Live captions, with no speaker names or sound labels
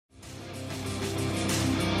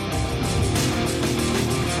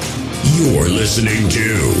You're listening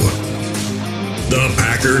to the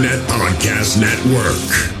Packernet Podcast Network.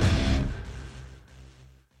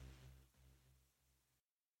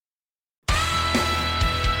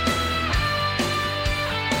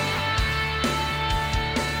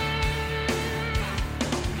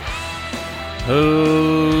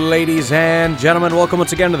 Ladies and gentlemen, welcome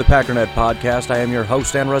once again to the Packernet Podcast. I am your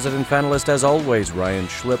host and resident fanalist, as always, Ryan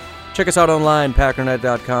Schlip. Check us out online,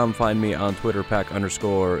 packernet.com. Find me on Twitter,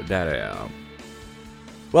 pack_data.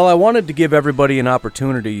 Well, I wanted to give everybody an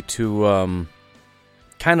opportunity to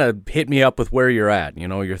kind of hit me up with where you're at. You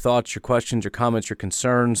know, your thoughts, your questions, your comments, your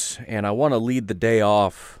concerns. And I want to lead the day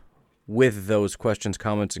off with those questions,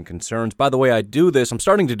 comments, and concerns. By the way, I'm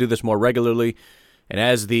starting to do this more regularly. And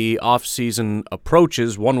as the off-season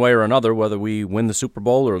approaches, one way or another, whether we win the Super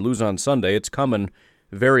Bowl or lose on Sunday, it's coming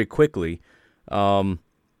very quickly.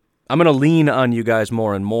 I'm going to lean on you guys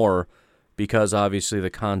more and more because obviously the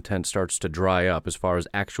content starts to dry up as far as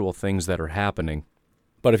actual things that are happening.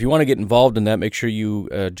 But if you want to get involved in that, make sure you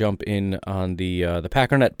jump in on the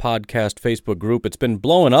Packernet Podcast Facebook group. It's been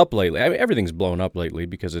blowing up lately. Everything's blown up lately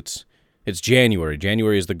because it's January.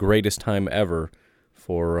 January is the greatest time ever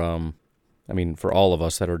for all of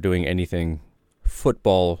us that are doing anything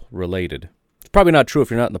football related. It's probably not true if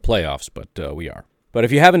you're not in the playoffs, but we are. But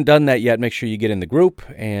if you haven't done that yet, make sure you get in the group,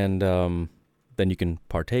 and then you can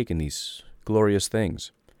partake in these glorious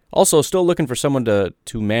things. Also, still looking for someone to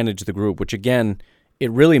manage the group, which again, it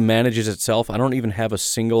really manages itself. I don't even have a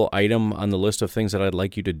single item on the list of things that I'd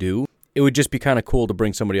like you to do. It would just be kind of cool to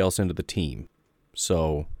bring somebody else into the team.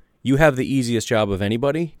 So you have the easiest job of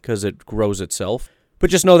anybody because it grows itself. But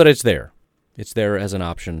just know that it's there. It's there as an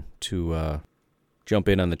option to jump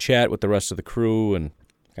in on the chat with the rest of the crew and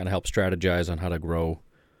kind of help strategize on how to grow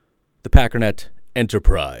the Packernet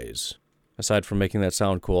enterprise. Aside from making that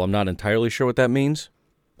sound cool, I'm not entirely sure what that means.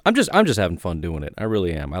 I'm just having fun doing it. I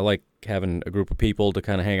really am. I like having a group of people to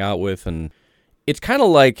kind of hang out with, and it's kind of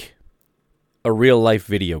like a real-life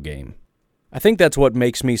video game. I think that's what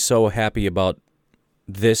makes me so happy about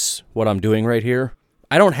this, what I'm doing right here.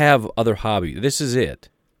 I don't have other hobbies. This is it.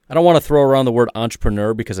 I don't want to throw around the word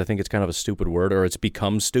entrepreneur because I think it's kind of a stupid word, or it's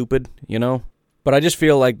become stupid, you know? But I just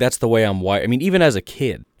feel like that's the way I'm wired. I mean, even as a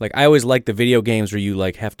kid, like I always liked the video games where you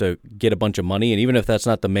like have to get a bunch of money, and even if that's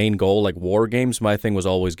not the main goal, like war games, my thing was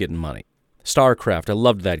always getting money. StarCraft, I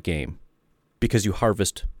loved that game because you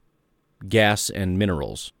harvest gas and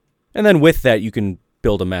minerals. And then with that, you can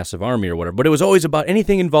build a massive army or whatever. But it was always about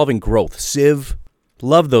anything involving growth. Civ,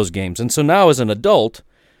 loved those games. And so now as an adult,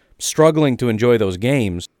 struggling to enjoy those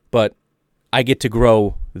games, but I get to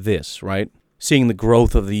grow this, right? Seeing the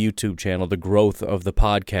growth of the YouTube channel, the growth of the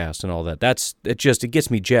podcast and all that. It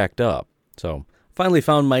gets me jacked up. So finally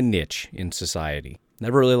found my niche in society.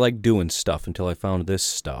 Never really liked doing stuff until I found this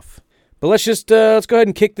stuff. But let's go ahead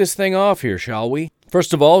and kick this thing off here, shall we?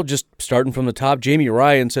 First of all, just starting from the top, Jamie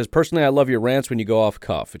Ryan says, personally, I love your rants when you go off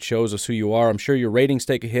cuff. It shows us who you are. I'm sure your ratings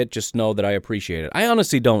take a hit. Just know that I appreciate it. I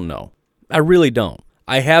honestly don't know. I really don't.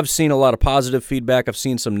 I have seen a lot of positive feedback. I've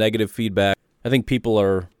seen some negative feedback. I think people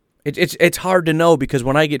are... It's hard to know because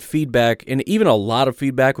when I get feedback, and even a lot of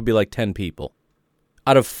feedback would be like 10 people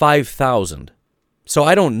out of 5,000. So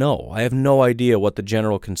I don't know. I have no idea what the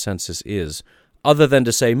general consensus is, other than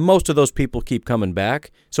to say most of those people keep coming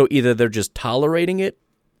back. So either they're just tolerating it,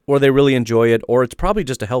 or they really enjoy it, or it's probably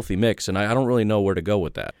just a healthy mix, and I don't really know where to go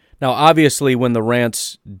with that. Now, obviously, when the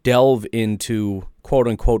rants delve into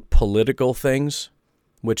quote-unquote political things,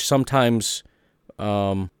 which sometimes...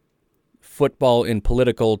 football and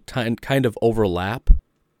political kind of overlap,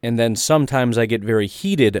 and then sometimes I get very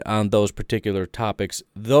heated on those particular topics.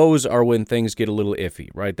 Those are when things get a little iffy,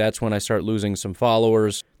 right? That's when I start losing some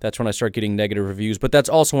followers. That's when I start getting negative reviews, but that's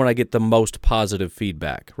also when I get the most positive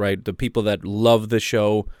feedback, right? The people that love the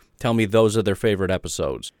show tell me those are their favorite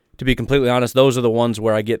episodes. To be completely honest, those are the ones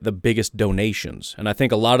where I get the biggest donations, and I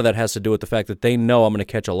think a lot of that has to do with the fact that they know I'm going to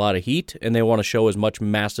catch a lot of heat, and they want to show as much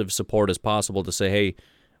massive support as possible to say, hey,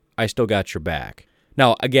 I still got your back.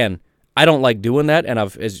 Now, again, I don't like doing that, and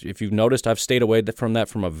if you've noticed, I've stayed away from that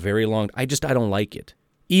from a very long time. I don't like it.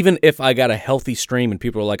 Even if I got a healthy stream and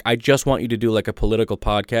people are like, I just want you to do like a political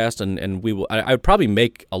podcast, and we will, I would probably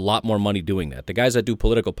make a lot more money doing that. The guys that do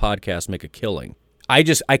political podcasts make a killing. I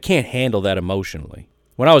can't handle that emotionally.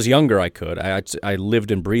 When I was younger, I could. I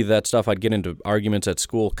lived and breathed that stuff. I'd get into arguments at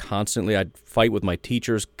school constantly. I'd fight with my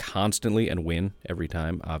teachers constantly and win every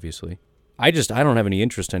time, obviously. I don't have any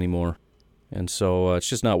interest anymore, and so it's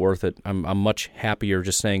just not worth it. I'm much happier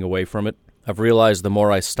just staying away from it. I've realized the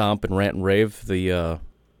more I stomp and rant and rave, the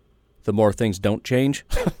more things don't change,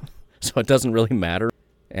 so it doesn't really matter.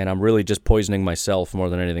 and I'm really just poisoning myself more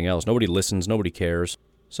than anything else. Nobody listens. Nobody cares.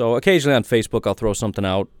 So occasionally on Facebook, I'll throw something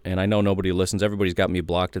out, and I know nobody listens. Everybody's got me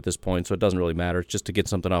blocked at this point, so it doesn't really matter. It's just to get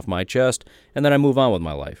something off my chest, and then I move on with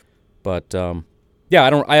my life. But, yeah,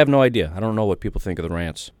 I have no idea. I don't know what people think of the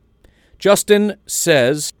rants. Justin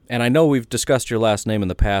says, and I know we've discussed your last name in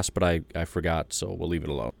the past, but I forgot, so we'll leave it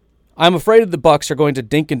alone. I'm afraid the Bucs are going to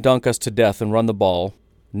dink and dunk us to death and run the ball,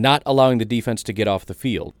 not allowing the defense to get off the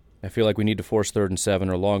field. I feel like we need to force 3rd and 7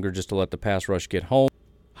 or longer just to let the pass rush get home.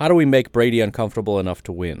 How do we make Brady uncomfortable enough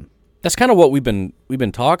to win? That's kind of what we've been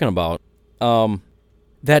talking about.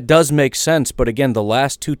 That does make sense, but again, the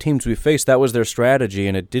last 2 teams we faced, that was their strategy,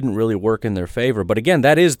 and it didn't really work in their favor. But again,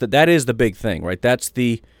 that is the big thing, right? That's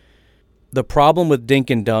the problem with dink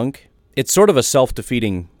and dunk. It's sort of a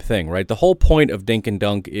self-defeating thing, right? The whole point of dink and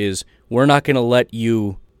dunk is we're not going to let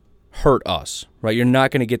you hurt us, right? You're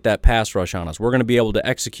not going to get that pass rush on us. We're going to be able to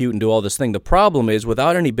execute and do all this thing. The problem is,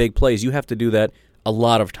 without any big plays, you have to do that a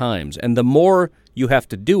lot of times. And the more you have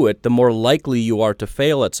to do it, the more likely you are to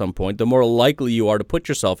fail at some point, the more likely you are to put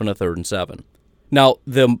yourself in a 3rd and 7. Now,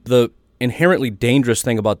 the inherently dangerous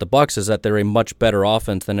thing about the Bucs is that they're a much better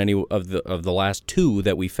offense than any of the last 2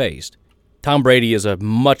 that we faced. Tom Brady is a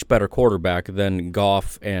much better quarterback than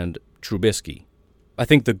Goff and Trubisky. I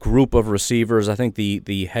think the group of receivers, I think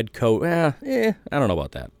the head coach, I don't know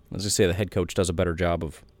about that. Let's just say the head coach does a better job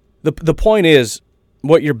of... The point is,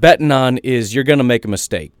 what you're betting on is you're going to make a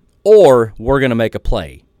mistake, or we're going to make a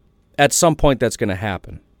play. At some point, that's going to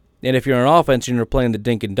happen. And if you're an offense and you're playing the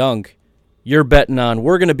dink and dunk, you're betting on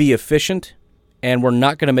we're going to be efficient, and we're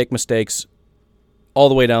not going to make mistakes all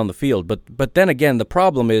the way down the field. But then again, the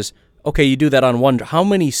problem is, okay, you do that on one. How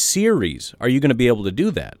many series are you going to be able to do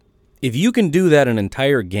that? If you can do that an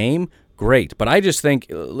entire game, great. But I just think,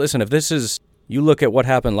 listen, if this is, you look at what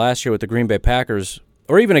happened last year with the Green Bay Packers,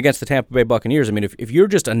 or even against the Tampa Bay Buccaneers, I mean, if you're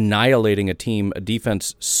just annihilating a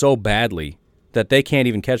defense so badly that they can't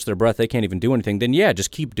even catch their breath, they can't even do anything, then yeah, just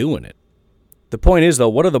keep doing it. The point is, though,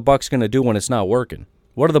 what are the Bucs going to do when it's not working?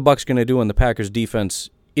 What are the Bucs going to do when the Packers defense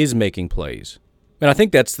is making plays? And I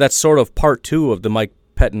think that's sort of part 2 of the Mike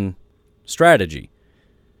Pettin strategy.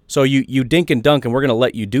 So you dink and dunk, and we're going to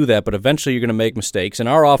let you do that, but eventually you're going to make mistakes. And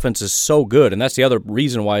our offense is so good, and that's the other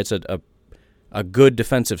reason why it's a good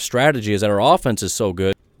defensive strategy, is that our offense is so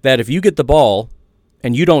good that if you get the ball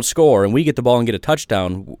and you don't score and we get the ball and get a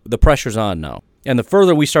touchdown, the pressure's on now. And the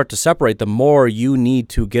further we start to separate, the more you need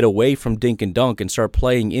to get away from dink and dunk and start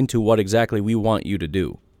playing into what exactly we want you to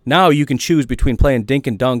do. Now you can choose between playing dink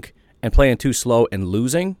and dunk and playing too slow and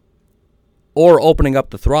losing, or opening up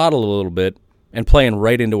the throttle a little bit and playing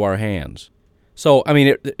right into our hands. So, I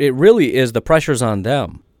mean, it really is, the pressure's on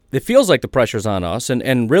them. It feels like the pressure's on us,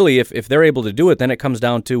 and really, if they're able to do it, then it comes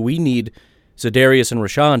down to we need Za'Darius and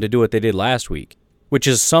Rashawn to do what they did last week, which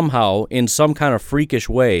is somehow, in some kind of freakish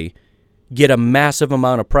way, get a massive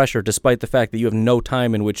amount of pressure despite the fact that you have no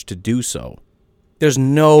time in which to do so. There's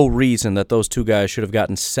no reason that those 2 guys should have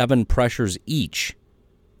gotten 7 pressures each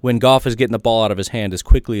when Goff is getting the ball out of his hand as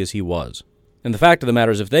quickly as he was. And the fact of the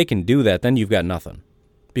matter is, if they can do that, then you've got nothing.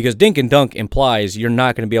 Because dink and dunk implies you're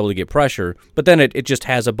not going to be able to get pressure, but then it just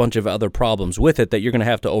has a bunch of other problems with it that you're going to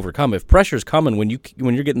have to overcome. If pressure's coming when you're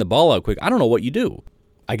getting the ball out quick, I don't know what you do.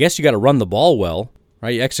 I guess you got to run the ball well,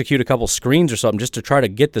 right? You execute a couple screens or something just to try to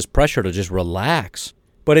get this pressure to just relax.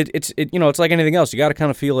 But it's like anything else. You got to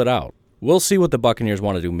kind of feel it out. We'll see what the Buccaneers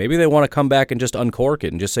want to do. Maybe they want to come back and just uncork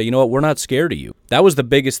it and just say, you know what, we're not scared of you. That was the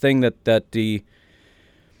biggest thing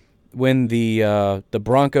when the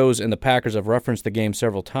Broncos and the Packers have referenced the game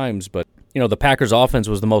several times, but the Packers offense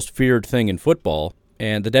was the most feared thing in football,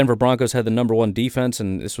 and the Denver Broncos had the number 1 defense,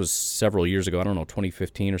 and this was several years ago, I don't know,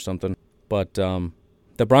 2015 or something, but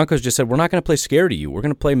the Broncos just said, we're not going to play scared of you. We're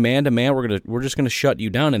going to play man-to-man. We're just going to shut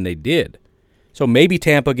you down, and they did. So maybe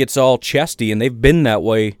Tampa gets all chesty, and they've been that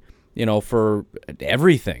way, for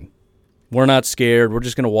everything. We're not scared. We're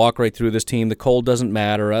just going to walk right through this team. The cold doesn't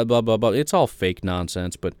matter, blah, blah, blah. It's all fake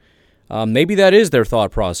nonsense, but maybe that is their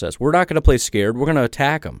thought process. We're not going to play scared. We're going to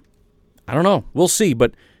attack them. I don't know. We'll see.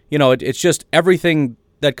 But, it's just everything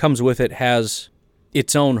that comes with it has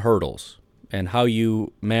its own hurdles. And how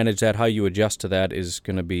you manage that, how you adjust to that is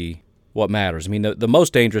going to be what matters. I mean, the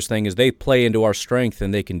most dangerous thing is they play into our strength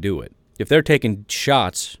and they can do it. If they're taking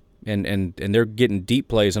shots and they're getting deep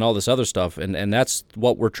plays and all this other stuff, and that's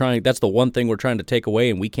what we're trying, that's the one thing we're trying to take away,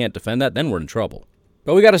 and we can't defend that, then we're in trouble.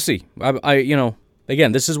 But we got to see.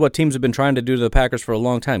 Again, this is what teams have been trying to do to the Packers for a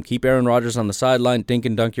long time. Keep Aaron Rodgers on the sideline, dink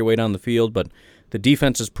and dunk your way down the field, but the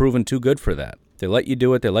defense has proven too good for that. They let you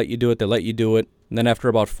do it, they let you do it, they let you do it, and then after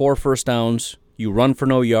about 4 first downs, you run for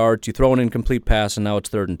no yards, you throw an incomplete pass, and now it's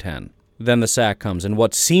 3rd and 10. then the sack comes, and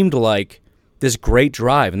what seemed like this great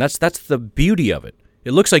drive, and that's the beauty of it.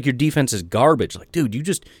 It looks like your defense is garbage. Like, dude,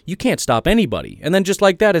 you can't stop anybody. And then just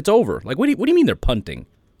like that, it's over. Like, what do you mean they're punting?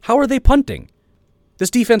 How are they punting? This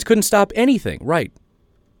defense couldn't stop anything. Right.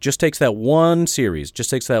 Just takes that one series. Just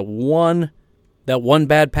takes that one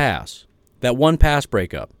bad pass. That one pass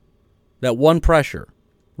breakup. That one pressure.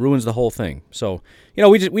 Ruins the whole thing. So,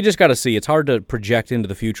 we just got to see. It's hard to project into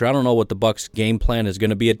the future. I don't know what the Bucs' game plan is going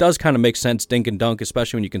to be. It does kind of make sense, dink and dunk,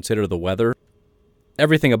 especially when you consider the weather.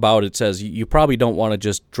 Everything about it says you probably don't want to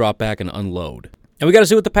just drop back and unload. And we got to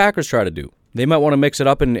see what the Packers try to do. They might want to mix it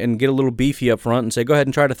up and get a little beefy up front and say, go ahead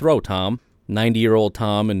and try to throw, Tom. 90-year-old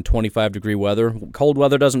Tom in 25-degree weather. Cold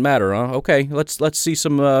weather doesn't matter, huh? Okay, let's see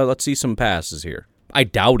some passes here. I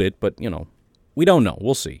doubt it, but we don't know.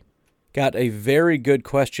 We'll see. Got a very good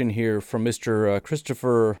question here from Mr.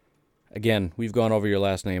 Christopher. Again, we've gone over your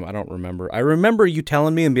last name. I don't remember. I remember you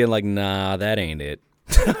telling me and being like, nah, that ain't it.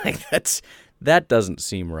 That doesn't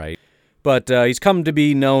seem right. But he's come to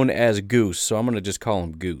be known as Goose, so I'm going to just call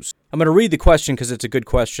him Goose. I'm going to read the question because it's a good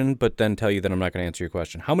question, but then tell you that I'm not going to answer your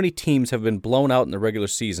question. How many teams have been blown out in the regular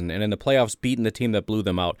season and in the playoffs beaten the team that blew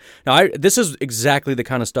them out? Now, this is exactly the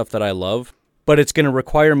kind of stuff that I love, but it's going to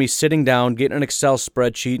require me sitting down, getting an Excel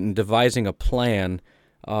spreadsheet, and devising a plan.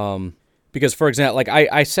 Because, for example, like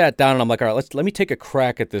I sat down and I'm like, all right, let me take a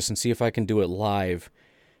crack at this and see if I can do it live.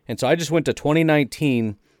 And so I just went to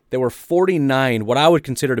 2019. There were 49 what I would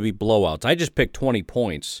consider to be blowouts. I just picked 20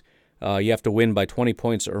 points. You have to win by 20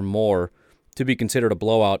 points or more to be considered a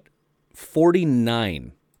blowout.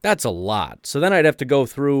 49. That's a lot. So then I'd have to go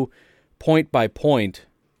through point by point.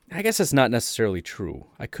 I guess that's not necessarily true.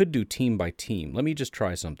 I could do team by team. Let me just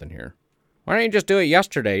try something here. Why don't you just do it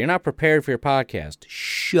yesterday? You're not prepared for your podcast.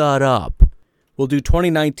 Shut up. We'll do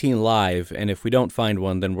 2019 live, and if we don't find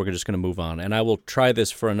one, then we're just going to move on. And I will try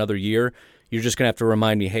this for another year. You're just going to have to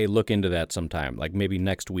remind me, hey, look into that sometime, like maybe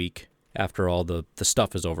next week after all the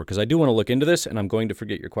stuff is over, because I do want to look into this, and I'm going to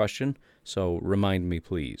forget your question, so remind me,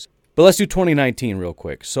 please. But let's do 2019 real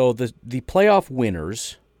quick. So the playoff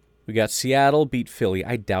winners, we got Seattle beat Philly.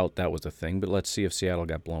 I doubt that was a thing, but let's see if Seattle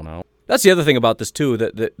got blown out. That's the other thing about this, too,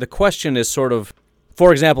 that the question is sort of,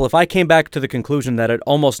 for example, if I came back to the conclusion that it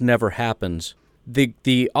almost never happens,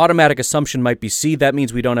 the automatic assumption might be, see, that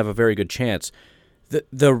means we don't have a very good chance.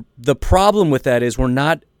 The problem with that is we're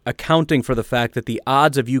not accounting for the fact that the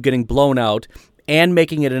odds of you getting blown out and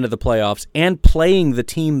making it into the playoffs and playing the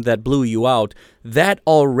team that blew you out, that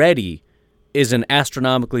already is an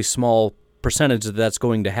astronomically small percentage that's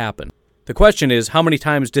going to happen. The question is, how many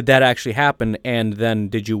times did that actually happen, and then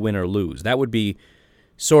did you win or lose? That would be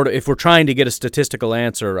sort of, if we're trying to get a statistical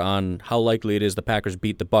answer on how likely it is the Packers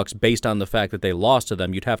beat the Bucs based on the fact that they lost to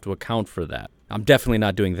them, you'd have to account for that. I'm definitely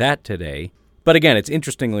not doing that today. But again, it's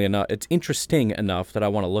interesting enough that I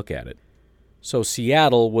want to look at it. So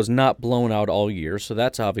Seattle was not blown out all year, so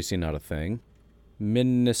that's obviously not a thing.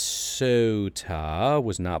 Minnesota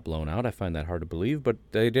was not blown out. I find that hard to believe, but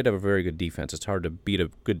they did have a very good defense. It's hard to beat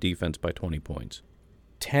a good defense by 20 points.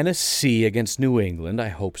 Tennessee against New England. I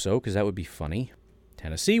hope so, because that would be funny.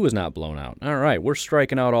 Tennessee was not blown out. All right, we're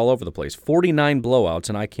striking out all over the place. 49 blowouts,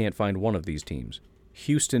 and I can't find one of these teams.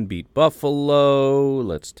 Houston beat Buffalo.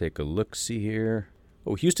 Let's take a look-see here.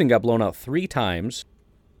 Oh, Houston got blown out 3 times.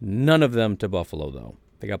 None of them to Buffalo, though.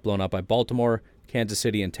 They got blown out by Baltimore, Kansas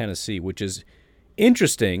City, and Tennessee, which is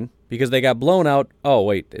interesting because they got blown out. Oh,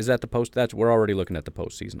 wait, is that the post? We're already looking at the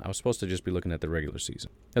postseason. I was supposed to just be looking at the regular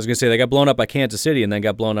season. I was going to say they got blown out by Kansas City and then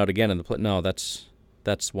got blown out again in the No, that's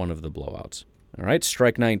one of the blowouts. All right,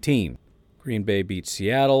 strike 19. Green Bay beat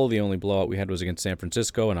Seattle. The only blowout we had was against San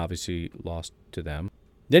Francisco and obviously lost to them.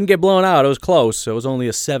 Didn't get blown out. It was close. So it was only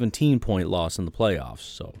a 17-point loss in the playoffs.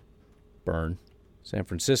 So burn. San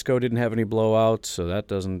Francisco didn't have any blowouts, so that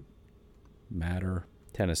doesn't matter.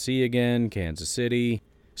 Tennessee again, Kansas City.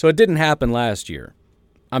 So it didn't happen last year.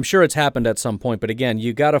 I'm sure it's happened at some point, but again,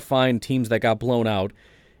 you got to find teams that got blown out.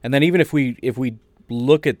 And then even if we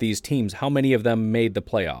look at these teams, how many of them made the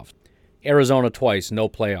playoffs? Arizona twice, no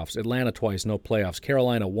playoffs. Atlanta twice, no playoffs.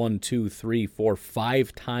 Carolina 1, 2, 3, 4,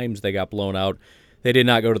 5 times they got blown out. They did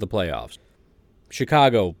not go to the playoffs.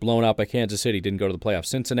 Chicago, blown out by Kansas City, didn't go to the playoffs.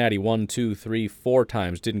 Cincinnati 1, 2, 3, 4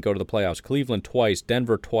 times, didn't go to the playoffs. Cleveland twice,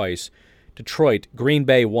 Denver twice. Detroit, Green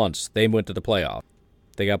Bay once, they went to the playoffs.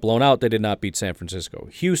 They got blown out, they did not beat San Francisco.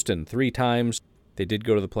 Houston 3 times, they did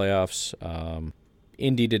go to the playoffs.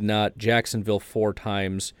 Indy did not. Jacksonville 4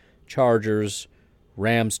 times. Chargers,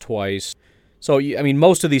 Rams twice. So, I mean,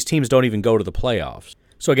 most of these teams don't even go to the playoffs.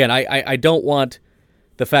 So, again, I don't want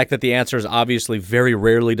the fact that the answer is obviously very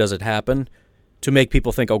rarely does it happen to make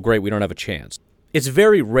people think, oh, great, we don't have a chance. it's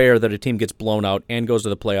very rare that a team gets blown out and goes to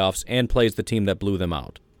the playoffs and plays the team that blew them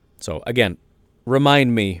out. So, again,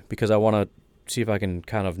 remind me, because I want to see if I can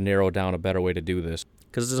kind of narrow down a better way to do this,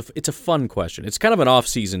 because it's a fun question. It's kind of an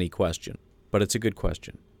off-season-y question, but it's a good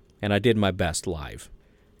question, and I did my best live.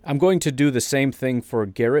 I'm going to do the same thing for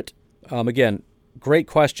Garrett. Again, great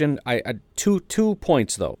question. I two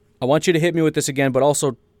points, though. I want you to hit me with this again, but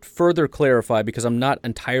also further clarify, because I'm not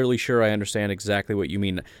entirely sure I understand exactly what you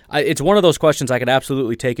mean. It's one of those questions I could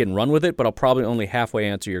absolutely take it and run with it, but I'll probably only halfway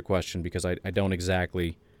answer your question because I don't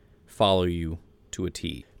exactly follow you to a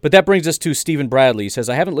T. But that brings us to Stephen Bradley. He says,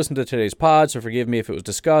 I haven't listened to today's pod, so forgive me if it was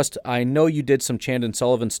discussed. I know you did some Chandon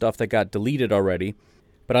Sullivan stuff that got deleted already,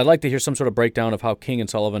 but I'd like to hear some sort of breakdown of how King and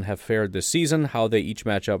Sullivan have fared this season, how they each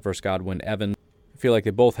match up versus Godwin, Evan. I feel like they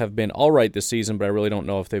both have been all right this season, but I really don't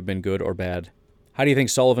know if they've been good or bad. How do you think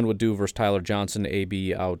Sullivan would do versus Tyler Johnson?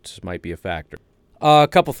 AB out might be a factor. A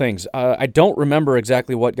couple things. I don't remember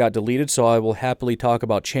exactly what got deleted, so I will happily talk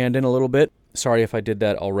about Chandon a little bit. Sorry if I did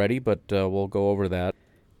that already, but we'll go over that.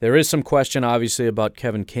 There is some question, obviously, about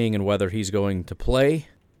Kevin King and whether he's going to play.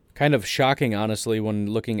 Kind of shocking, honestly, when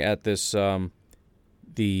looking at this, the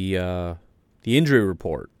injury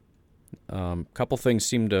report. Couple things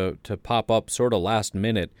seem to pop up sort of last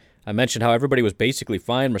minute. I mentioned how everybody was basically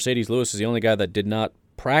fine. Mercedes Lewis is the only guy that did not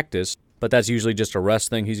practice, but that's usually just a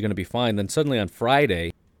rest thing. He's going to be fine. Then suddenly on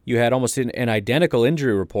Friday, you had almost an identical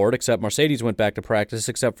injury report, except Mercedes went back to practice,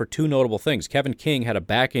 except for two notable things. Kevin King had a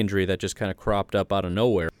back injury that just kind of cropped up out of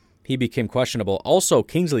nowhere. He became questionable. Also,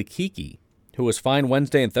 Kingsley Keke, who was fine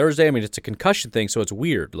Wednesday and Thursday. I mean, it's a concussion thing, so it's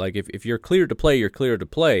weird. Like, if you're cleared to play, you're cleared to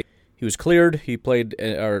play. He was cleared. He played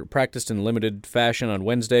or practiced in limited fashion on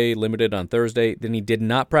Wednesday, limited on Thursday. Then he did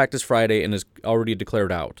not practice Friday and is already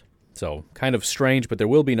declared out. So kind of strange, but there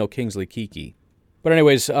will be no Kingsley Keke. But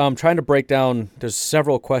anyways, trying to break down, there's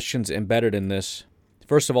several questions embedded in this.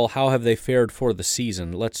 First of all, how have they fared for the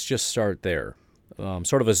season? Let's just start there.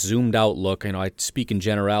 Sort of a zoomed out look. You know, I speak in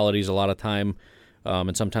generalities a lot of time,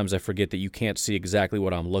 and sometimes I forget that you can't see exactly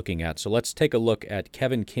what I'm looking at. So let's take a look at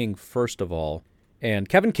Kevin King first of all. And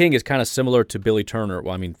Kevin King is kind of similar to Billy Turner.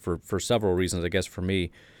 Well, I mean, for several reasons, I guess, for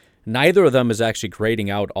me. Neither of them is actually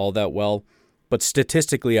grading out all that well, but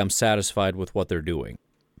statistically, I'm satisfied with what they're doing.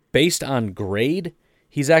 Based on grade,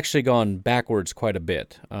 he's actually gone backwards quite a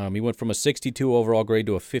bit. He went from a 62 overall grade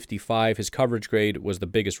to a 55. His coverage grade was the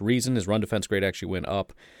biggest reason. His run defense grade actually went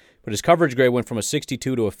up, but his coverage grade went from a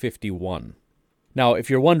 62 to a 51. Now,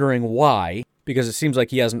 if you're wondering why, because it seems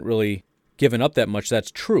like he hasn't really given up that much,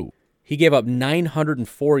 that's true. He gave up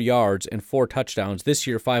 904 yards and 4 touchdowns. This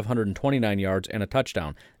year, 529 yards and a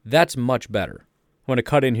touchdown. That's much better. I'm going to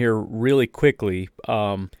cut in here really quickly.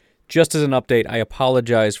 Just as an update, I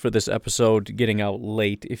apologize for this episode getting out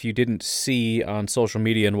late. If you didn't see on social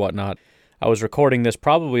media and whatnot, I was recording this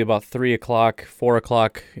probably about 3 o'clock, 4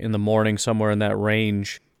 o'clock in the morning, somewhere in that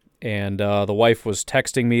range. And the wife was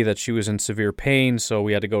texting me that she was in severe pain, so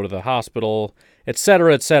we had to go to the hospital,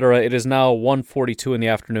 etc., etc. It is now 1:42 in the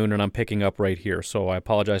afternoon, and I'm picking up right here, so I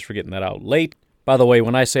apologize for getting that out late. By the way,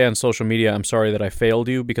 when I say on social media, I'm sorry that I failed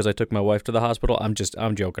you because I took my wife to the hospital,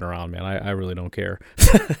 I'm joking around, man. I really don't care.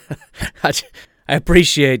 I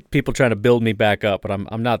appreciate people trying to build me back up, but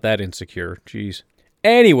I'm not that insecure. Jeez.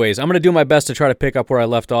 Anyways, I'm going to do my best to try to pick up where I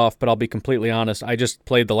left off, but I'll be completely honest. I just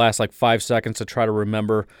played the last 5 seconds to try to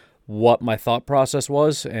remember what my thought process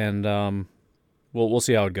was, and we'll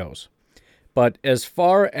see how it goes. But as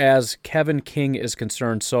far as Kevin King is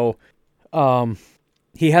concerned, so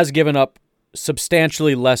he has given up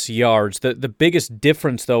substantially less yards. The biggest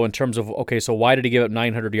difference, though, in terms of, okay, so why did he give up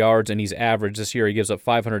 900 yards and he's average? This year he gives up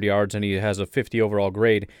 500 yards and he has a 50 overall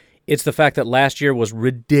grade. It's the fact that last year was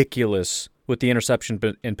ridiculous with the interception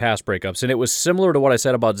and pass breakups. And it was similar to what I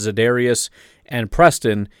said about Za'Darius and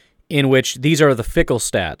Preston, in which these are the fickle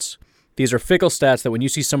stats. These are fickle stats that when you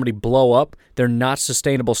see somebody blow up, they're not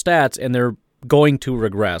sustainable stats, and they're going to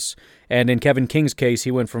regress. And in Kevin King's case,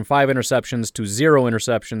 he went from 5 interceptions to 0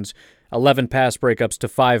 interceptions, 11 pass breakups to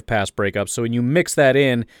 5 pass breakups. So when you mix that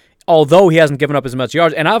in, although he hasn't given up as much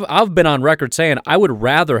yards, and I've been on record saying I would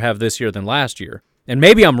rather have this year than last year. And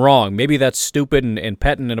maybe I'm wrong. Maybe that's stupid, and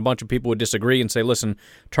Pettin and a bunch of people would disagree and say, listen,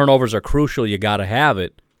 turnovers are crucial. You got to have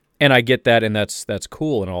it. And I get that, and that's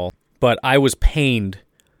cool and all. But I was pained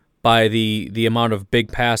by the amount of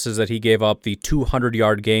big passes that he gave up, the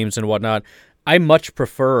 200-yard games and whatnot. I much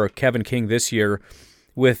prefer Kevin King this year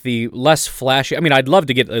with the less flashy. I mean, I'd love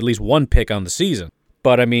to get at least one pick on the season.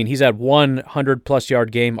 But, I mean, he's had 100-plus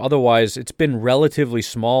yard game. Otherwise, it's been relatively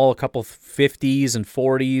small, a couple 50s and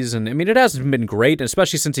 40s. And, I mean, it hasn't been great,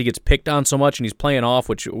 especially since he gets picked on so much and he's playing off,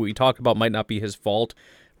 which we talked about might not be his fault.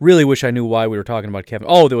 Really wish I knew why we were talking about Kevin.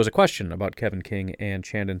 Oh, there was a question about Kevin King and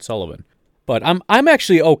Chandon Sullivan. But I'm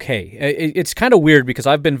actually okay. It's kind of weird because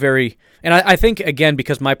I've been very, and I think, again,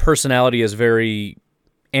 because my personality is very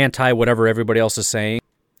anti whatever everybody else is saying.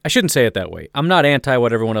 I shouldn't say it that way. I'm not anti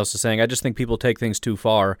what everyone else is saying. I just think people take things too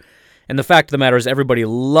far. And the fact of the matter is everybody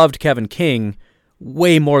loved Kevin King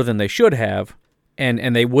way more than they should have.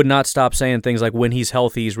 And they would not stop saying things like, when he's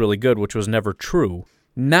healthy, he's really good, which was never true.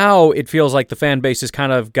 Now it feels like the fan base has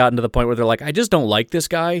kind of gotten to the point where they're like, I just don't like this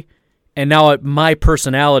guy. And now my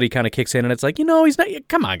personality kind of kicks in, and it's like, he's not,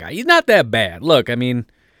 come on, guy, he's not that bad. Look, I mean,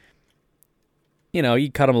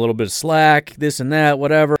 you cut him a little bit of slack, this and that,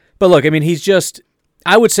 whatever. But look, I mean, he's just,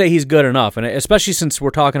 I would say he's good enough, and especially since we're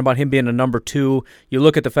talking about him being a number 2, you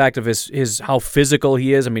look at the fact of his how physical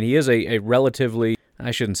he is. I mean, he is a relatively,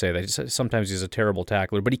 I shouldn't say that, sometimes he's a terrible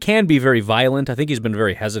tackler, but he can be very violent. I think he's been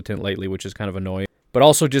very hesitant lately, which is kind of annoying. But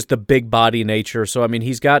also just the big body nature. So, I mean,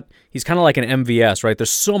 he's kind of like an MVS, right? There's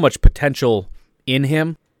so much potential in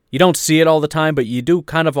him. You don't see it all the time, but you do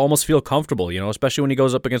kind of almost feel comfortable, especially when he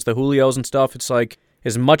goes up against the Julios and stuff. It's like,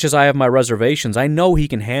 as much as I have my reservations, I know he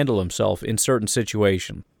can handle himself in certain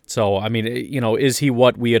situations. So, I mean, is he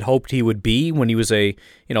what we had hoped he would be when he was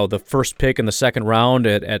the first pick in the second round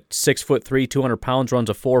at 6'3", 200 pounds, runs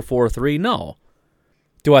a 4.43? No.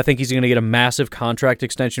 Do I think he's going to get a massive contract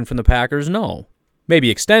extension from the Packers? No.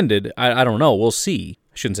 Maybe extended. I don't know. We'll see.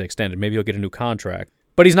 I shouldn't say extended. Maybe he'll get a new contract.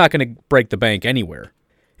 But he's not going to break the bank anywhere.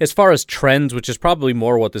 As far as trends, which is probably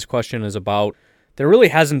more what this question is about, there really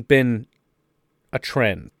hasn't been a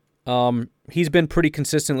trend. He's been pretty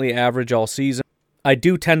consistently average all season. I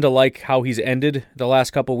do tend to like how he's ended the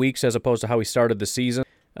last couple weeks as opposed to how he started the season.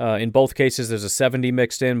 In both cases, there's a 70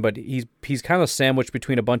 mixed in, but he's kind of sandwiched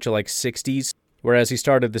between a bunch of like 60s. Whereas he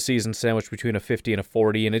started the season sandwiched between a 50 and a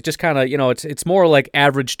 40, and it just kind of, it's more like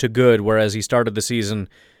average to good, whereas he started the season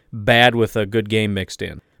bad with a good game mixed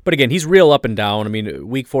in. But again, he's real up and down. I mean,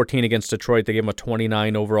 week 14 against Detroit, they gave him a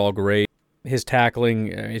 29 overall grade. His tackling,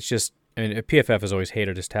 it's just, PFF has always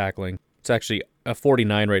hated his tackling. It's actually a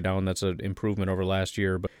 49 right now, and that's an improvement over last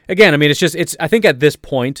year. But again, I mean, I think at this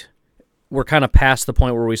point, we're kind of past the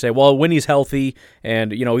point where we say, well, when he's healthy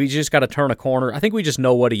and, he's just got to turn a corner. I think we just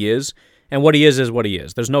know what he is. And what he is what he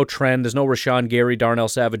is. There's no trend. There's no Rashawn Gary, Darnell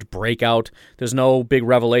Savage breakout. There's no big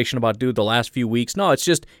revelation about the last few weeks. No,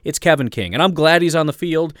 it's Kevin King. And I'm glad he's on the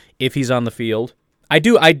field, if he's on the field. I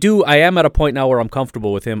am at a point now where I'm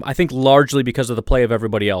comfortable with him. I think largely because of the play of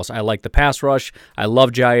everybody else. I like the pass rush. I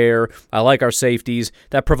love Jair. I like our safeties.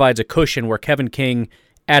 That provides a cushion where Kevin King,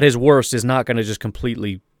 at his worst, is not going to just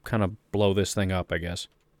completely kind of blow this thing up, I guess.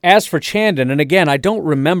 As for Chandon, and again, I don't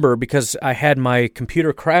remember because I had my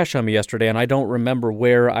computer crash on me yesterday, and I don't remember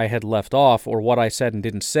where I had left off or what I said and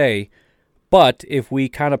didn't say. But if we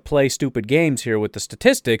kind of play stupid games here with the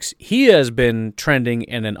statistics, he has been trending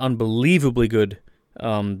in an unbelievably good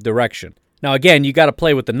direction. Now, again, you got to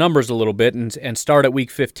play with the numbers a little bit and start at week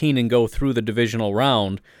 15 and go through the divisional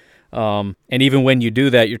round. And even when you do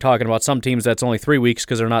that, you're talking about some teams that's only 3 weeks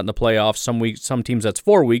because they're not in the playoffs. Some teams that's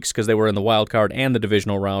 4 weeks because they were in the wild card and the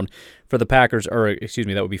divisional round. For the Packers,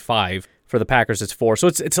 that would be 5. For the Packers, it's 4. So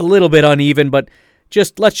it's a little bit uneven, but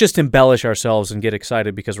let's just embellish ourselves and get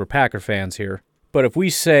excited because we're Packer fans here. But if we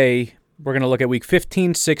say we're going to look at week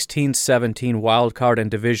 15, 16, 17, wild card and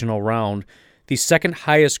divisional round, the second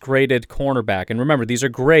highest graded cornerback, and remember these are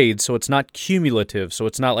grades, so it's not cumulative. So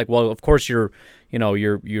it's not like, well, of course you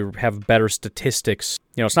have better statistics.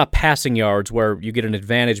 It's not passing yards where you get an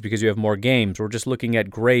advantage because you have more games. We're just looking at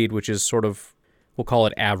grade, which is sort of, we'll call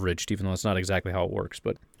it averaged, even though it's not exactly how it works.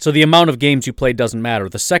 But so the amount of games you played doesn't matter.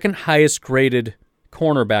 The second highest graded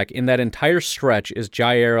cornerback in that entire stretch is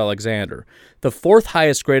Jair Alexander. The fourth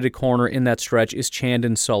highest graded corner in that stretch is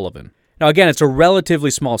Chandon Sullivan. Now, again, it's a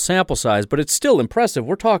relatively small sample size, but it's still impressive.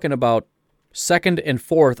 We're talking about second and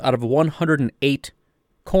fourth out of 108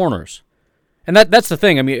 corners. And that's the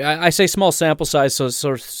thing. I mean, I say small sample size, so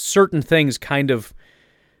certain things kind of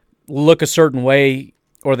look a certain way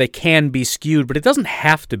or they can be skewed, but it doesn't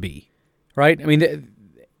have to be, right? I mean,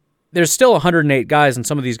 there's still 108 guys, and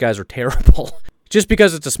some of these guys are terrible. Just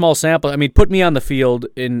because it's a small sample, I mean, put me on the field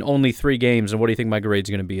in only 3 games, and what do you think my grade's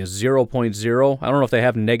going to be? A 0.0? I don't know if they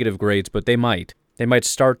have negative grades, but they might. They might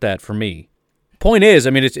start that for me. Point is, I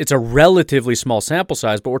mean, it's a relatively small sample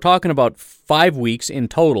size, but we're talking about 5 weeks in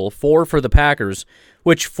total, 4 for the Packers,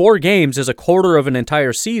 which 4 games is a quarter of an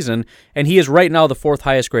entire season, and he is right now the 4th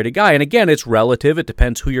highest graded guy. And again, it's relative. It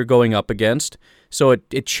depends who you're going up against, so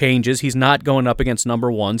it changes. He's not going up against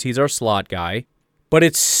number ones. He's our slot guy, but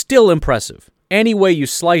it's still impressive. any way you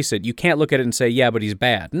slice it, you can't look at it and say, yeah, but he's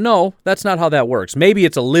bad. No, that's not how that works. Maybe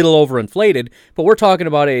it's a little overinflated, but we're talking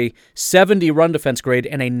about a 70 run defense grade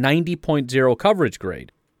and a 90.0 coverage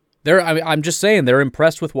grade. I'm just saying they're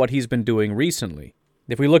impressed with what he's been doing recently.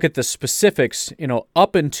 If we look at the specifics,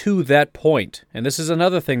 up until that point, and this is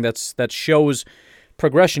another thing that shows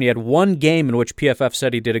progression. He had one game in which PFF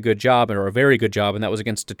said he did a good job, or a very good job, and that was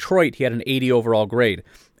against Detroit. He had an 80 overall grade.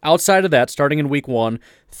 Outside of that, starting in week 1,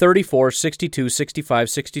 34, 62, 65,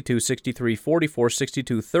 62, 63, 44,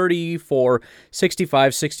 62, 34,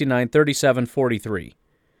 65, 69, 37, 43.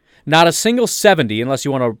 Not a single 70, unless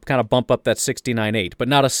you want to kind of bump up that 69-8, but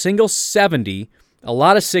not a single 70, a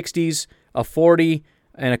lot of 60s, a 40,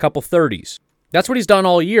 and a couple 30s. That's what he's done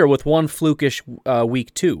all year with one flukish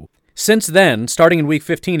week 2. Since then, starting in week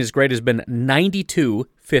 15, his grade has been 92,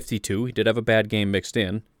 52. He did have a bad game mixed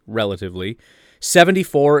in, relatively.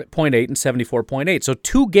 74.8 and 74.8. So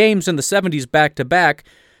 2 games in the 70s back-to-back,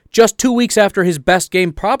 just 2 weeks after his best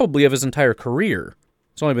game probably of his entire career.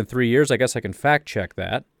 It's only been 3 years. I guess I can fact-check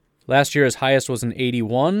that. Last year, his highest was an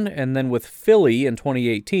 81, and then with Philly in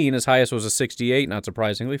 2018, his highest was a 68, not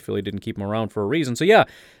surprisingly. Philly didn't keep him around for a reason. So yeah,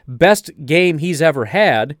 best game he's ever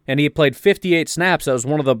had, and he played 58 snaps. That was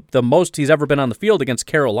one of the most he's ever been on the field against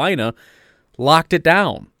Carolina. Locked it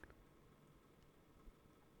down.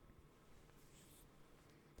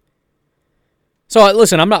 So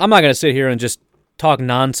listen, I'm not going to sit here and just talk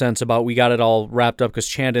nonsense about we got it all wrapped up because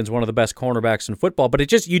Chandon's one of the best cornerbacks in football, but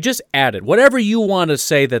you just added whatever you want to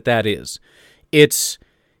say that is. It's,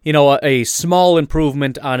 a small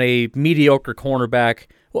improvement on a mediocre cornerback.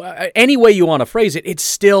 Any way you want to phrase it, it's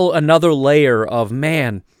still another layer of,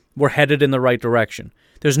 man, we're headed in the right direction.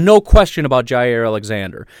 There's no question about Jair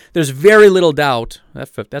Alexander. There's very little doubt.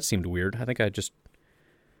 That seemed weird. I think I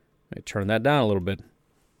turn that down a little bit.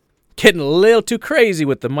 Getting a little too crazy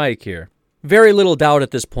with the mic here. Very little doubt at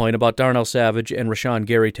this point about Darnell Savage and Rashawn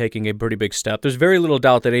Gary taking a pretty big step. There's very little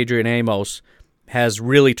doubt that Adrian Amos has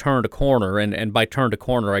really turned a corner, and by turned a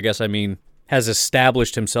corner, I guess I mean has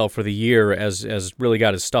established himself for the year as really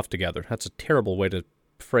got his stuff together. That's a terrible way to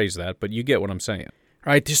phrase that, but you get what I'm saying.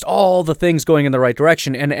 All right, just all the things going in the right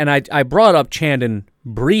direction, and I brought up Chandon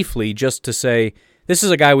briefly just to say this is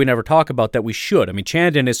a guy we never talk about that we should. I mean,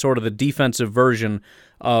 Chandon is sort of the defensive version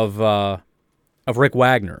of Rick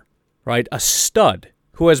Wagner. Right, a stud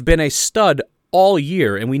who has been a stud all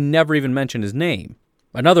year, and we never even mentioned his name.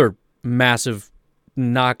 Another massive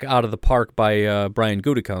knock out of the park by Brian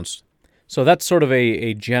Gutekunst. So that's sort of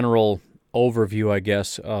a general overview, I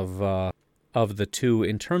guess, of the two.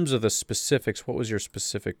 In terms of the specifics, what was your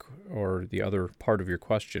specific or the other part of your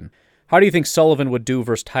question? How do you think Sullivan would do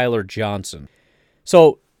versus Tyler Johnson?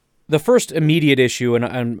 So the first immediate issue, and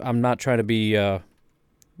I'm not trying to be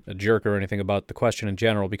a jerk or anything about the question in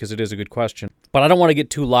general because it is a good question. But I don't want to get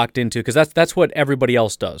too locked into because that's what everybody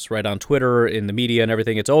else does, right? On Twitter, in the media and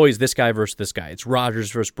everything, it's always this guy versus this guy. It's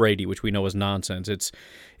Rodgers versus Brady, which we know is nonsense. It's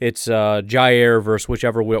Jair versus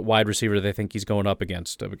whichever wide receiver they think he's going up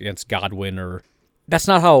against Godwin or... That's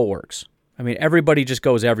not how it works. I mean, everybody just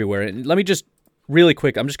goes everywhere. And let me just, really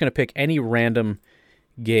quick, I'm just going to pick any random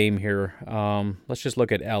game here. Let's just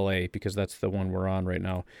look at LA because that's the one we're on right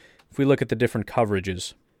now. If we look at the different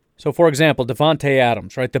coverages. So, for example, Devontae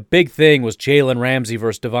Adams, right? The big thing was Jalen Ramsey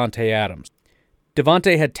versus Devontae Adams.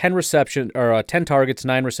 Devontae had 10 targets,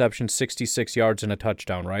 9 receptions, 66 yards, and a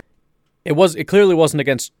touchdown, right? It clearly wasn't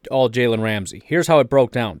against all Jalen Ramsey. Here's how it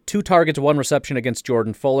broke down. 2 targets, 1 reception against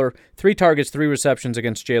Jordan Fuller. 3 targets, 3 receptions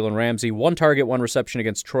against Jalen Ramsey. 1 target, 1 reception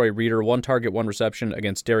against Troy Reeder. 1 target, 1 reception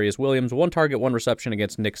against Darius Williams. 1 target, 1 reception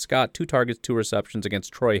against Nick Scott. 2 targets, 2 receptions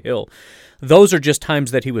against Troy Hill. Those are just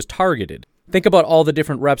times that he was targeted. Think about all the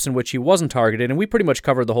different reps in which he wasn't targeted, and we pretty much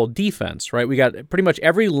covered the whole defense, right? We got pretty much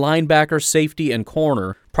every linebacker, safety, and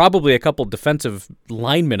corner, probably a couple defensive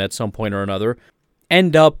linemen at some point or another,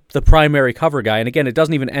 end up the primary cover guy. And again, it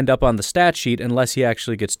doesn't even end up on the stat sheet unless he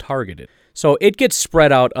actually gets targeted. So it gets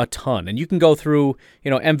spread out a ton. And you can go through,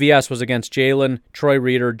 MVS was against Jalen, Troy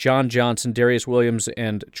Reeder, John Johnson, Darius Williams,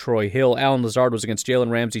 and Troy Hill. Allen Lazard was against Jalen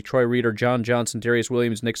Ramsey, Troy Reeder, John Johnson, Darius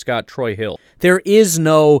Williams, Nick Scott, Troy Hill. There is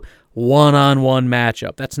no one-on-one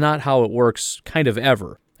matchup. That's not how it works kind of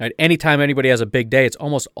ever. Right? Anytime anybody has a big day, it's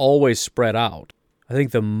almost always spread out. I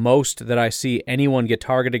think the most that I see anyone get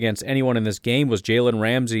targeted against anyone in this game was Jalen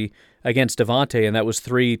Ramsey against Devontae, and that was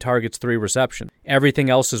 3 targets, 3 receptions. Everything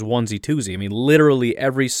else is onesie-twosie. I mean, literally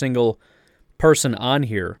every single person on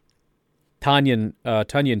here.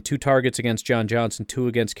 Tunyon, 2 targets against John Johnson, 2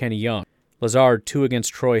 against Kenny Young. Lazard, 2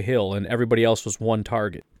 against Troy Hill, and everybody else was 1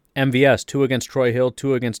 target. MVS, 2 against Troy Hill,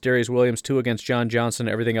 2 against Darius Williams, 2 against John Johnson,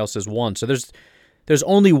 everything else is 1. So There's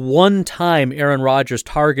only one time Aaron Rodgers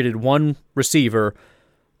targeted one receiver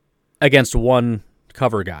against one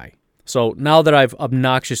cover guy. So now that I've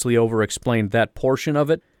obnoxiously over-explained that portion of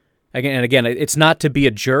it, again, it's not to be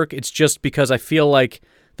a jerk. It's just because I feel like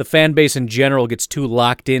the fan base in general gets too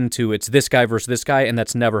locked into it's this guy versus this guy, and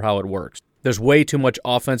that's never how it works. There's way too much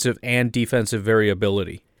offensive and defensive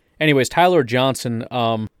variability. Anyways, Tyler Johnson,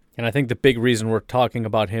 and I think the big reason we're talking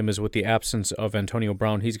about him is with the absence of Antonio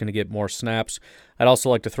Brown. He's going to get more snaps. I'd also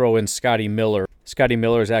like to throw in Scotty Miller. Scotty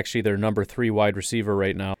Miller is actually their number 3 wide receiver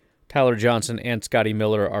right now. Tyler Johnson and Scotty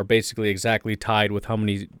Miller are basically exactly tied with how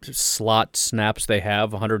many slot snaps they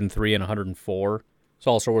have, 103 and 104. It's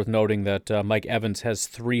also worth noting that Mike Evans has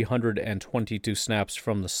 322 snaps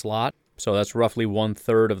from the slot, so that's roughly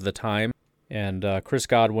 1/3 of the time. And Chris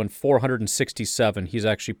Godwin, 467. He's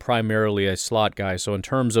actually primarily a slot guy. So in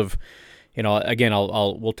terms of, again,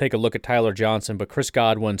 we'll take a look at Tyler Johnson, but Chris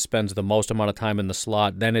Godwin spends the most amount of time in the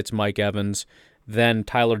slot. Then it's Mike Evans. Then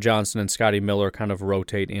Tyler Johnson and Scotty Miller kind of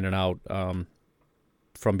rotate in and out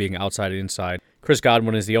from being outside to inside. Chris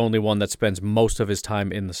Godwin is the only one that spends most of his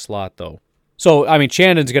time in the slot, though. So,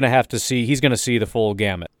 Shannon's going to have to he's going to see the full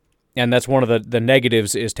gamut. And that's one of the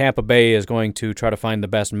negatives is Tampa Bay is going to try to find the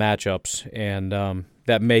best matchups, and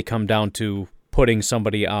that may come down to putting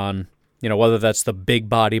somebody on, whether that's the big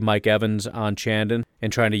body Mike Evans on Chandon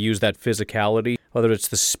and trying to use that physicality, whether it's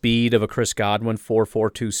the speed of a Chris Godwin,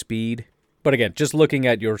 4.42 speed. But again, just looking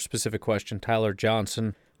at your specific question, Tyler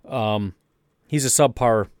Johnson, he's a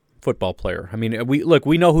subpar football player.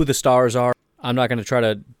 We know who the stars are. I'm not going to try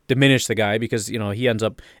to diminish the guy because, he ends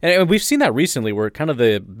up... And we've seen that recently where kind of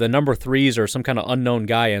the number 3s or some kind of unknown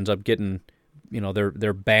guy ends up getting,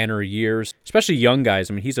 their banner years, especially young guys.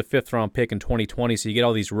 he's a 5th-round pick in 2020, so you get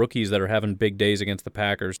all these rookies that are having big days against the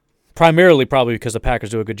Packers. Primarily probably because the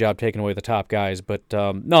Packers do a good job taking away the top guys. But,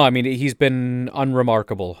 he's been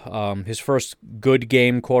unremarkable. His first good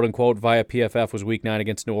game, quote-unquote, via PFF was Week 9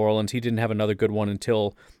 against New Orleans. He didn't have another good one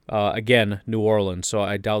until, again, New Orleans. So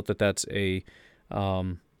I doubt that that's an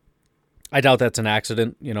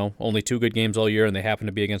accident. Only 2 good games all year, and they happen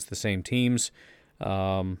to be against the same teams.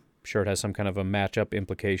 Sure, it has some kind of a matchup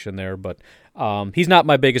implication there. But he's not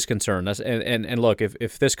my biggest concern. And look,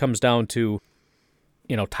 if this comes down to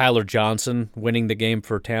Tyler Johnson winning the game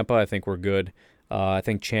for Tampa, I think we're good. I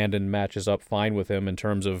think Chandon matches up fine with him in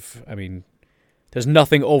terms of, there's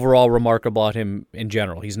nothing overall remarkable about him in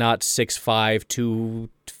general. He's not 6'5",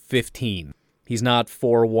 215. He's not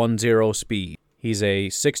 4.10 speed. He's a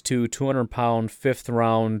 6'2", 200-pound,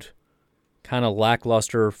 5th-round, kind of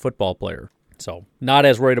lackluster football player. So not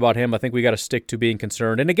as worried about him. I think we got to stick to being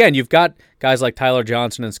concerned. And again, you've got guys like Tyler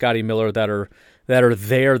Johnson and Scotty Miller that are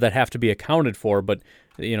there that have to be accounted for, but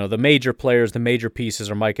the major players, the major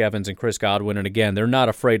pieces are Mike Evans and Chris Godwin, and again, they're not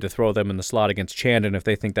afraid to throw them in the slot against Chandon if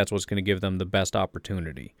they think that's what's going to give them the best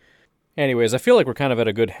opportunity. Anyways, I feel like we're kind of at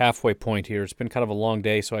a good halfway point here. It's been kind of a long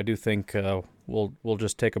day, so I do think we'll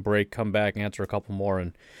just take a break, come back, answer a couple more,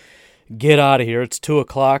 and get out of here. It's 2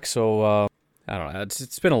 o'clock, so I don't know.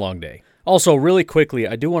 It's been a long day. Also, really quickly,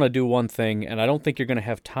 I do want to do one thing, and I don't think you're going to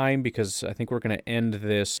have time because I think we're going to end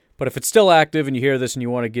this. But if it's still active and you hear this and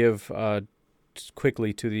you want to give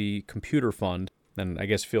quickly to the computer fund, then I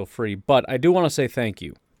guess feel free. But I do want to say thank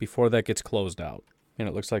you before that gets closed out. And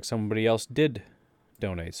it looks like somebody else did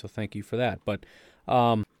donate, so thank you for that. But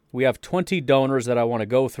we have 20 donors that I want to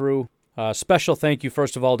go through. Special thank you,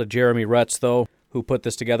 first of all, to Jeremy Retz, though, who put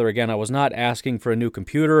this together. Again, I was not asking for a new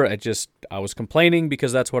computer. I was complaining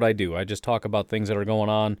because that's what I do. I just talk about things that are going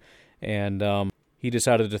on, and he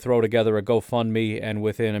decided to throw together a GoFundMe, and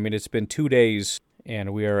within, it's been 2 days,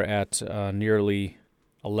 and we are at nearly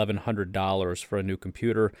 $1,100 for a new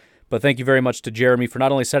computer. But thank you very much to Jeremy for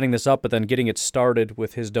not only setting this up, but then getting it started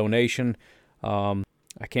with his donation.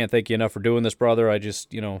 I can't thank you enough for doing this, brother.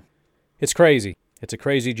 It's crazy. It's a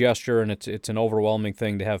crazy gesture, and it's an overwhelming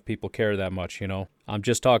thing to have people care that much, I'm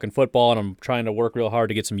just talking football, and I'm trying to work real hard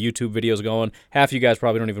to get some YouTube videos going. Half of you guys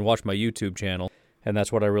probably don't even watch my YouTube channel, and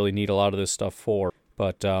that's what I really need a lot of this stuff for.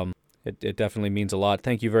 But it definitely means a lot.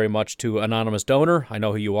 Thank you very much to Anonymous Donor. I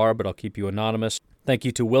know who you are, but I'll keep you anonymous. Thank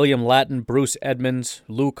you to William Lattin, Bruce Edmonds,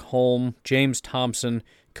 Luke Holm, James Thompson,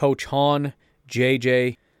 Coach Hahn,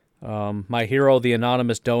 JJ, my hero, the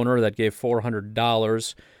Anonymous Donor that gave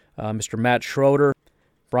 $400, Mr. Matt Schroeder,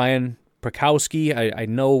 Brian Prakowski. I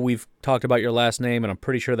know we've talked about your last name, and I'm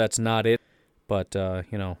pretty sure that's not it, but,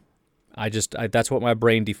 that's what my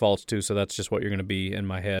brain defaults to, so that's just what you're going to be in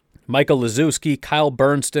my head. Michael Lazewski, Kyle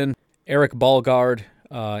Bernston, Eric Balgard,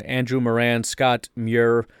 Andrew Moran, Scott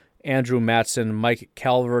Muir, Andrew Matson, Mike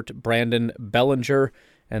Calvert, Brandon Bellinger,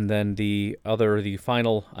 and then the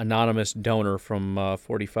final anonymous donor from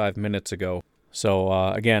 45 minutes ago. So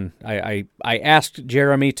again, I asked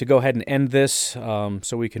Jeremy to go ahead and end this so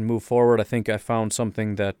we can move forward. I think I found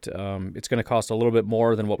something that it's going to cost a little bit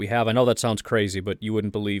more than what we have. I know that sounds crazy, but you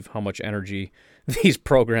wouldn't believe how much energy these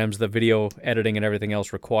programs, the video editing and everything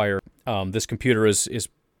else require. This computer is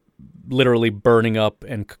literally burning up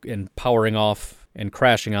and powering off and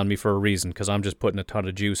crashing on me for a reason, because I'm just putting a ton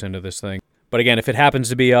of juice into this thing. But again, if it happens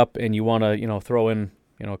to be up and you want to, throw in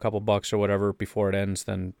a couple bucks or whatever before it ends,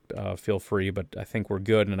 then feel free. But I think we're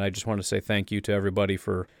good, and I just want to say thank you to everybody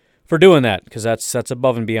for doing that, because that's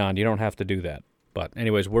above and beyond. You don't have to do that. But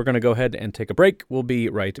anyways, we're going to go ahead and take a break. We'll be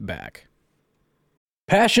right back.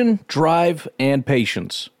 Passion, drive, and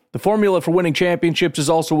patience. The formula for winning championships is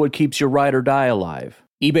also what keeps your ride or die alive.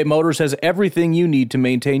 eBay Motors has everything you need to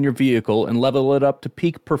maintain your vehicle and level it up to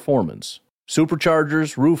peak performance.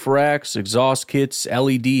 Superchargers, roof racks, exhaust kits,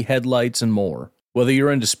 LED headlights, and more. Whether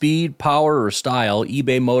you're into speed, power, or style,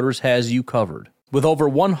 eBay Motors has you covered. With over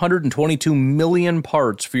 122 million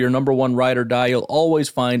parts for your number one ride or die, you'll always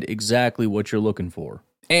find exactly what you're looking for.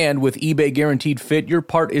 And with eBay Guaranteed Fit, your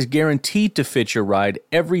part is guaranteed to fit your ride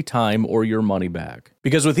every time or your money back.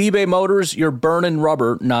 Because with eBay Motors, you're burning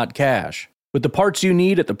rubber, not cash. With the parts you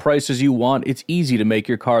need at the prices you want, it's easy to make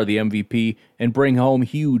your car the MVP and bring home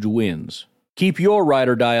huge wins. Keep your ride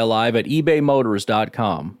or die alive at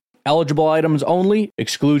ebaymotors.com. Eligible items only,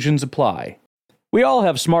 exclusions apply. We all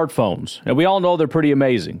have smartphones, and we all know they're pretty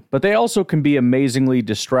amazing, but they also can be amazingly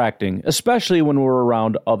distracting, especially when we're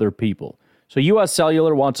around other people. So US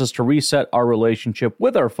Cellular wants us to reset our relationship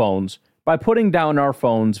with our phones by putting down our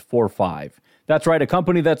phones for $5. That's right, a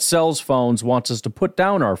company that sells phones wants us to put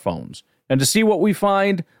down our phones. And to see what we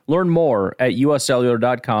find, learn more at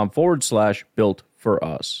uscellular.com/built for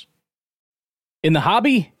us. In the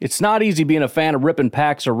hobby, it's not easy being a fan of ripping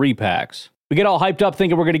packs or repacks. We get all hyped up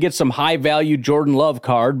thinking we're going to get some high-value Jordan Love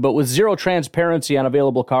card, but with zero transparency on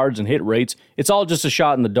available cards and hit rates, it's all just a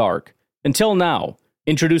shot in the dark. Until now.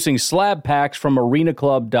 Introducing slab packs from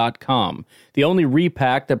arenaclub.com, the only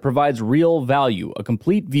repack that provides real value, a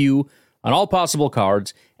complete view on all possible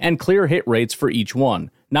cards, and clear hit rates for each one.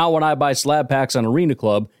 Now when I buy slab packs on Arena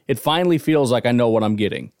Club, it finally feels like I know what I'm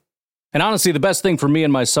getting. And honestly, the best thing for me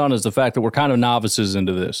and my son is the fact that we're kind of novices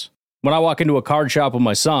into this. When I walk into a card shop with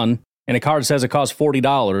my son, and a card says it costs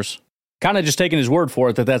 $40, kind of just taking his word for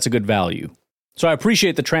it that that's a good value. So I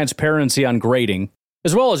appreciate the transparency on grading,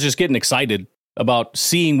 as well as just getting excited about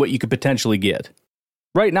seeing what you could potentially get.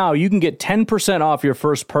 Right now, you can get 10% off your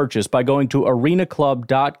first purchase by going to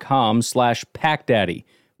arenaclub.com/packdaddy.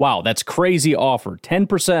 Wow, that's crazy offer.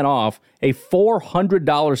 10% off a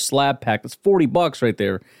 $400 slab pack. That's $40 right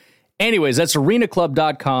there. Anyways, that's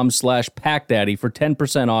arenaclub.com/packdaddy for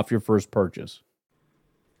 10% off your first purchase.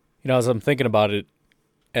 As I'm thinking about it,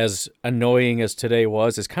 as annoying as today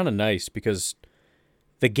was, it's kind of nice because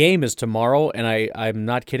the game is tomorrow, and I'm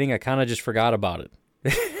not kidding, I kind of just forgot about it.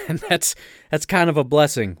 And that's kind of a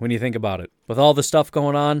blessing when you think about it. With all the stuff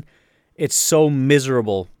going on, it's so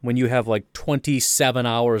miserable when you have like 27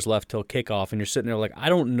 hours left till kickoff, and you're sitting there like, I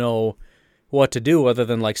don't know what to do other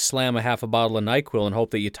than like slam a half a bottle of NyQuil and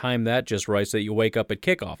hope that you time that just right so that you wake up at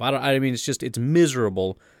kickoff. It's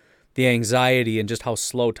miserable, the anxiety and just how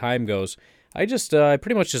slow time goes. I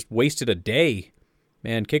pretty much just wasted a day.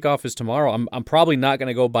 Man, kickoff is tomorrow. I'm probably not going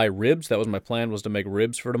to go buy ribs. That was my plan, was to make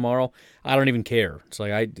ribs for tomorrow. I don't even care. It's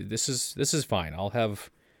like this is fine. I'll have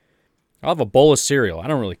a bowl of cereal. I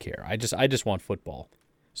don't really care. I just want football.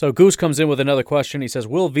 So Goose comes in with another question. He says,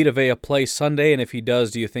 "Will Vita Vea play Sunday? And if he does,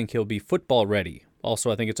 do you think he'll be football ready? Also,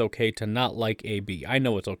 I think it's okay to not like AB. I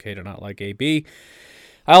know it's okay to not like AB.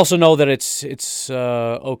 I also know that it's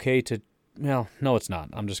okay to. Well, no, it's not.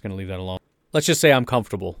 I'm just going to leave that alone. Let's just say I'm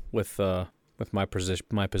comfortable with my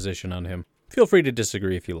position on him. Feel free to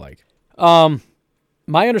disagree if you like.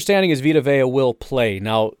 My understanding is Vita Vea will play.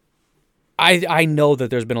 Now, I know that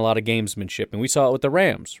there's been a lot of gamesmanship, and we saw it with the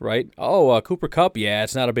Rams, right? Cooper Kupp, yeah,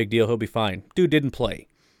 it's not a big deal. He'll be fine. Dude didn't play.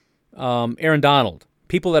 Aaron Donald,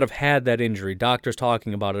 people that have had that injury, doctors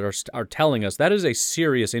talking about it are telling us that is a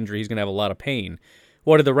serious injury. He's going to have a lot of pain.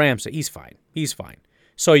 What did the Rams say? He's fine. He's fine.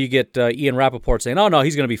 So you get Ian Rappaport saying, oh, no,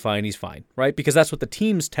 he's going to be fine. He's fine, right? Because that's what the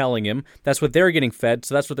team's telling him. That's what they're getting fed.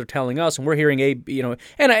 So that's what they're telling us. And we're hearing,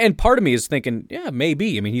 and part of me is thinking, yeah,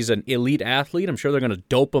 maybe. I mean, he's an elite athlete. I'm sure they're going to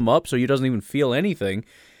dope him up so he doesn't even feel anything.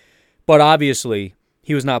 But obviously,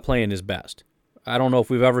 he was not playing his best. I don't know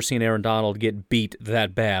if we've ever seen Aaron Donald get beat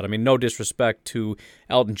that bad. I mean, no disrespect to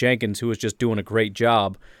Elton Jenkins, who was just doing a great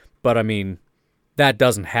job. But, I mean, that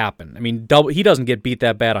doesn't happen. I mean, he doesn't get beat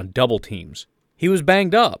that bad on double teams. he was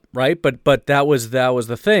banged up, right? But that was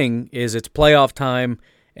the thing, is it's playoff time,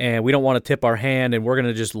 and we don't want to tip our hand, and we're going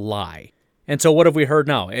to just lie. And so what have we heard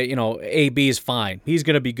now? AB is fine. He's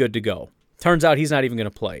going to be good to go. Turns out he's not even going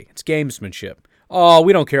to play. It's gamesmanship. Oh,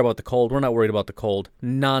 we don't care about the cold. We're not worried about the cold.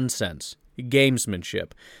 Nonsense.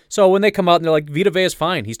 Gamesmanship. So when they come out and they're like, Vita Vea is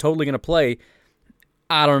fine, he's totally going to play,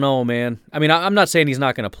 I don't know, man. I mean, I'm not saying he's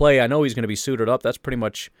not going to play. I know he's going to be suited up. That's pretty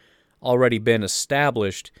much already been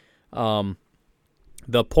established.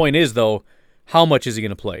 The point is, though, how much is he going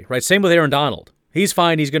to play, right? Same with Aaron Donald. He's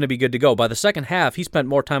fine. He's going to be good to go. By the second half, he spent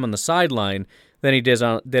more time on the sideline than he did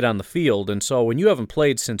on the field. And so when you haven't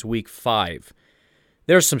played since week 5,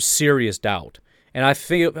 there's some serious doubt. And I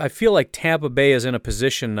feel like Tampa Bay is in a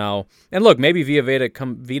position now. And look, maybe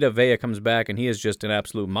Vita Vea comes back and he is just an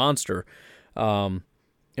absolute monster.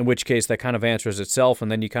 In which case that kind of answers itself, and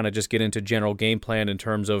then you kind of just get into general game plan in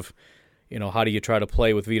terms of, how do you try to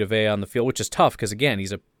play with Vita Vea on the field, which is tough because, again,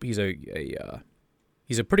 he's a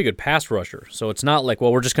pretty good pass rusher. So it's not like,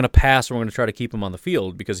 well, we're just going to pass and we're going to try to keep him on the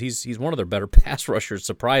field, because he's one of their better pass rushers,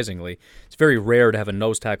 surprisingly. It's very rare to have a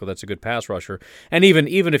nose tackle that's a good pass rusher. And even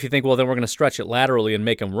if you think, well, then we're going to stretch it laterally and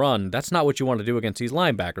make him run, that's not what you want to do against these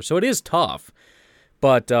linebackers. So it is tough.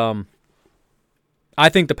 But I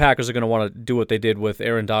think the Packers are going to want to do what they did with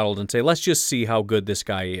Aaron Donald and say, let's just see how good this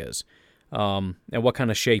guy is, and what kind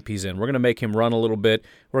of shape he's in. We're going to make him run a little bit.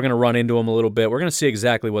 We're going to run into him a little bit. We're going to see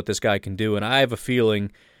exactly what this guy can do. And I have a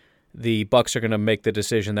feeling the Bucs are going to make the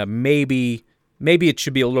decision that maybe it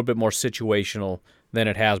should be a little bit more situational than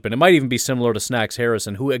it has been. It might even be similar to Snacks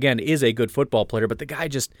Harrison, who, again, is a good football player, but the guy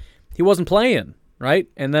he wasn't playing, right?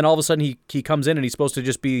 And then all of a sudden he comes in and he's supposed to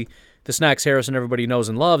just be the Snacks Harrison everybody knows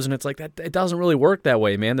and loves, and it's like that. It doesn't really work that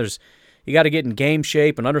way, man. You got to get in game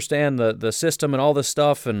shape and understand the system and all this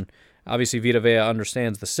stuff, and obviously Vita Vea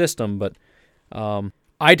understands the system, but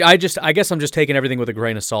I guess I'm just taking everything with a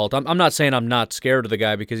grain of salt. I'm not saying I'm not scared of the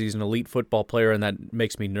guy because he's an elite football player and that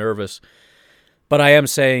makes me nervous, but I am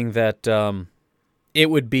saying that it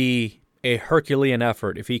would be a Herculean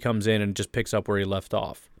effort if he comes in and just picks up where he left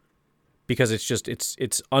off. Because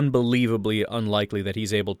it's unbelievably unlikely that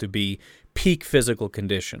he's able to be peak physical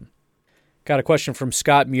condition. Got a question from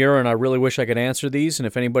Scott Muir, and I really wish I could answer these, and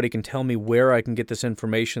if anybody can tell me where I can get this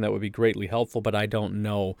information, that would be greatly helpful, but I don't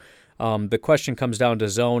know. The question comes down to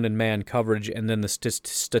zone and man coverage, and then the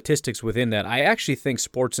statistics within that. I actually think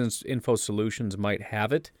Sports Info Solutions might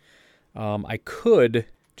have it. I could,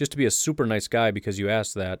 just to be a super nice guy because you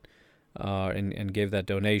asked that and gave that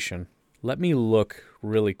donation, let me look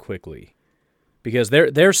really quickly. Because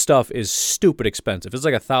their stuff is stupid expensive. It's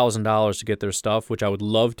like $1,000 to get their stuff, which I would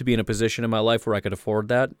love to be in a position in my life where I could afford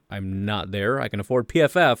that. I'm not there. I can afford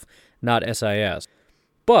PFF, not SIS.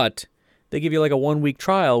 But they give you like a 1-week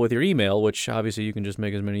trial with your email, which obviously you can just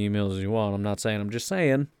make as many emails as you want. I'm not saying, I'm just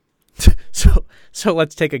saying. So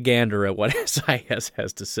let's take a gander at what SIS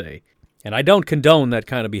has to say. And I don't condone that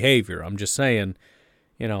kind of behavior. I'm just saying,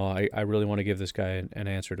 I really want to give this guy an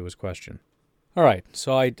answer to his question. All right,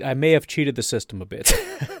 so I may have cheated the system a bit,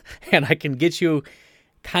 and I can get you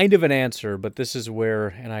kind of an answer, but this is where,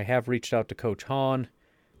 and I have reached out to Coach Hahn.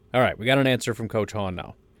 All right, we got an answer from Coach Hahn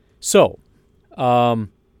now. So,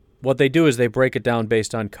 what they do is they break it down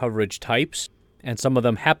based on coverage types, and some of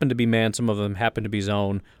them happen to be man, some of them happen to be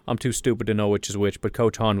zone. I'm too stupid to know which is which, but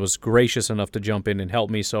Coach Hahn was gracious enough to jump in and help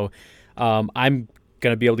me, so I'm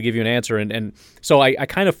going to be able to give you an answer. And so I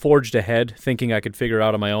kind of forged ahead thinking I could figure it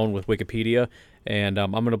out on my own with Wikipedia, and I'm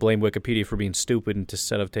going to blame Wikipedia for being stupid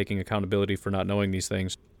instead of taking accountability for not knowing these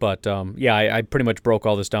things. But I pretty much broke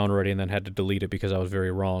all this down already and then had to delete it because I was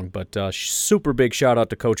very wrong. But super big shout out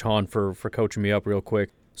to Coach Hahn for coaching me up real quick.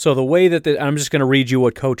 So the way that I'm just going to read you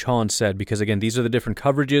what Coach Hahn said, because again, these are the different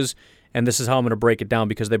coverages, and this is how I'm going to break it down,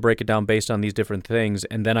 because they break it down based on these different things,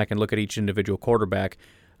 and then I can look at each individual quarterback.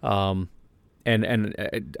 And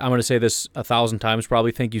I'm going to say this 1,000 times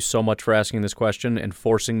probably. Thank you so much for asking this question and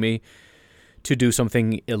forcing me to do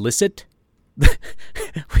something illicit,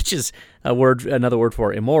 which is another word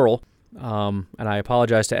for immoral. And I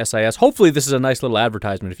apologize to SIS. Hopefully this is a nice little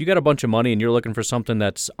advertisement. If you got a bunch of money and you're looking for something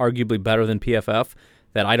that's arguably better than PFF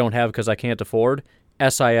that I don't have because I can't afford,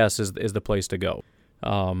 SIS is the place to go.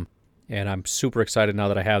 And I'm super excited now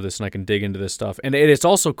that I have this and I can dig into this stuff. And it's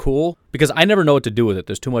also cool because I never know what to do with it.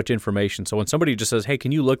 There's too much information. So when somebody just says, hey,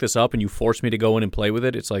 can you look this up, and you force me to go in and play with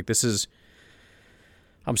it, it's like,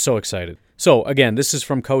 I'm so excited. So again, this is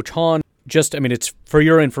from Coach Hahn. It's for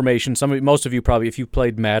your information. Most of you probably, if you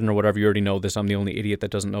played Madden or whatever, you already know this. I'm the only idiot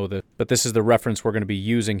that doesn't know this. But this is the reference we're going to be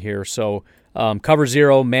using here. So cover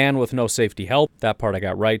 0, man with no safety help. That part I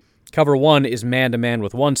got right. Cover 1 is man-to-man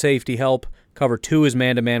with 1 safety help. Cover 2 is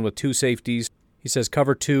man-to-man with 2 safeties. He says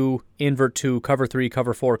cover 2, invert 2, cover 3,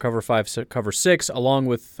 cover 4, cover 5, cover 6, along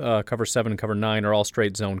with cover 7 and cover 9 are all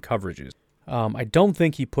straight zone coverages. I don't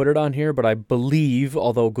think he put it on here, but I believe,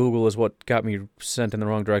 although Google is what got me sent in the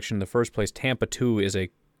wrong direction in the first place, Tampa 2 is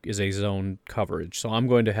a zone coverage. So I'm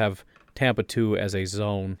going to have Tampa 2 as a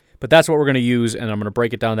zone. But that's what we're going to use, and I'm going to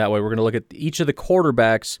break it down that way. We're going to look at each of the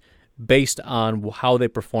quarterbacks based on how they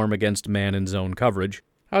perform against man and zone coverage.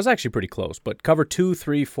 I was actually pretty close, but cover 2,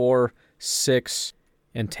 3, 4, 6,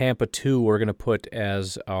 and Tampa 2 we're going to put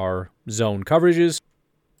as our zone coverages.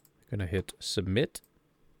 Going to hit submit.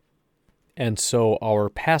 And so our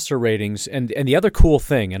passer ratings, and the other cool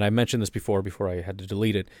thing, and I mentioned this before I had to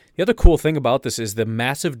delete it, the other cool thing about this is the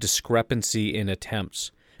massive discrepancy in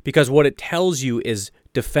attempts. Because what it tells you is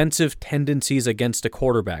defensive tendencies against a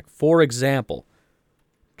quarterback. For example,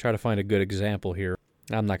 try to find a good example here.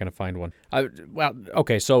 I'm not going to find one.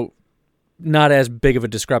 So not as big of a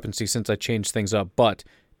discrepancy since I changed things up, but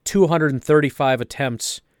 235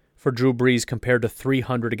 attempts for Drew Brees compared to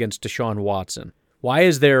 300 against Deshaun Watson. Why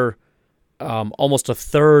is there almost a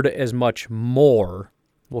third as much more,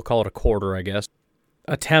 we'll call it a quarter, I guess,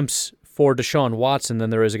 attempts for Deshaun Watson than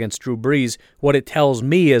there is against Drew Brees? What it tells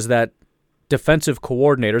me is that defensive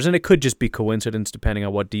coordinators, and it could just be coincidence depending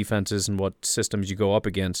on what defenses and what systems you go up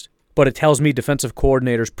against, but it tells me defensive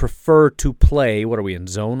coordinators prefer to play, what are we in,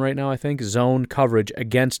 zone right now, I think? Zone coverage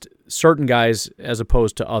against certain guys as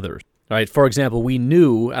opposed to others. All right, for example, we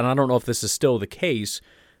knew, and I don't know if this is still the case,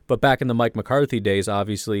 but back in the Mike McCarthy days,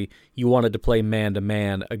 obviously, you wanted to play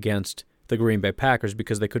man-to-man against the Green Bay Packers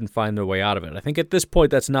because they couldn't find their way out of it. I think at this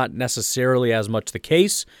point that's not necessarily as much the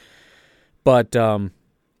case, but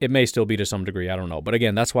it may still be to some degree. I don't know. But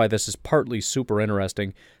again, that's why this is partly super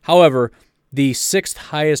interesting. However, the 6th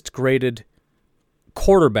highest graded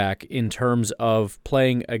quarterback in terms of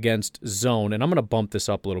playing against zone, and I'm going to bump this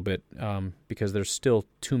up a little bit because there's still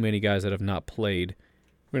too many guys that have not played.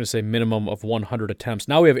 We're going to say minimum of 100 attempts.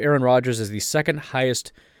 Now we have Aaron Rodgers as the 2nd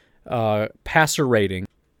highest passer rating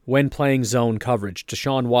when playing zone coverage.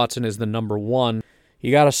 Deshaun Watson is the number 1.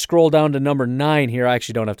 You got to scroll down to number 9 here. I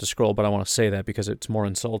actually don't have to scroll, but I want to say that because it's more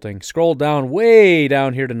insulting. Scroll down, way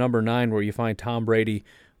down here to number 9, where you find Tom Brady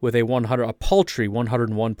with a paltry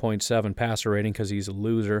 101.7 passer rating because he's a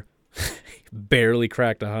loser. Barely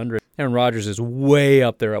cracked 100. Aaron Rodgers is way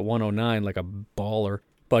up there at 109 like a baller.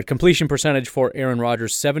 But completion percentage for Aaron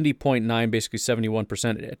Rodgers, 70.9, basically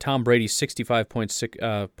 71%. Tom Brady,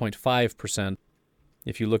 65.5%.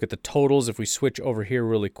 If you look at the totals, if we switch over here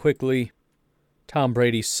really quickly, Tom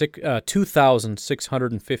Brady,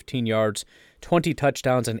 2,615 yards, 20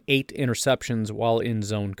 touchdowns, and 8 interceptions while in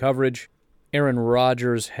zone coverage. Aaron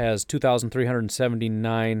Rodgers has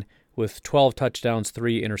 2,379 with 12 touchdowns,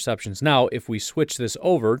 3 interceptions. Now, if we switch this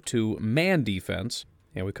over to man defense,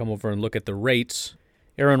 and we come over and look at the rates,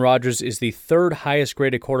 Aaron Rodgers is the 3rd highest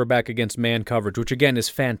graded quarterback against man coverage, which again is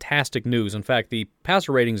fantastic news. In fact, the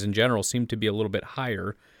passer ratings in general seem to be a little bit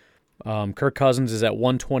higher. Kirk Cousins is at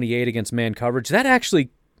 128 against man coverage. That actually,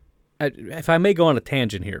 if I may go on a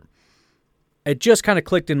tangent here, it just kind of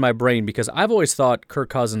clicked in my brain because I've always thought Kirk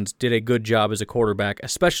Cousins did a good job as a quarterback,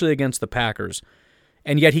 especially against the Packers,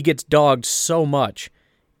 and yet he gets dogged so much.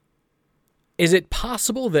 Is it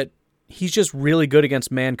possible that he's just really good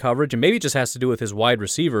against man coverage, and maybe it just has to do with his wide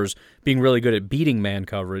receivers being really good at beating man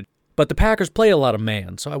coverage, but the Packers play a lot of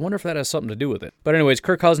man, so I wonder if that has something to do with it. But anyways,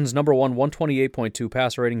 Kirk Cousins, number 1, 128.2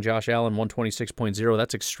 passer rating. Josh Allen, 126.0.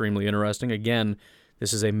 That's extremely interesting. Again,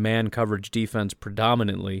 this is a man coverage defense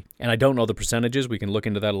predominantly, and I don't know the percentages. We can look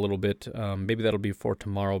into that a little bit. Maybe that'll be for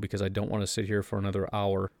tomorrow because I don't want to sit here for another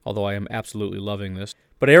hour, although I am absolutely loving this.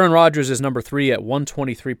 But Aaron Rodgers is number 3 at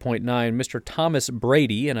 123.9. Mr. Thomas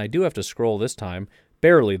Brady, and I do have to scroll this time,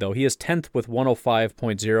 barely though. He is 10th with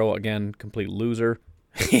 105.0. Again, complete loser.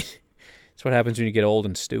 That's what happens when you get old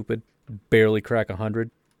and stupid. Barely crack 100.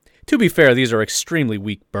 To be fair, these are extremely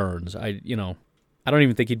weak burns. I don't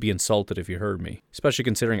even think he'd be insulted if you heard me, especially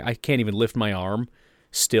considering I can't even lift my arm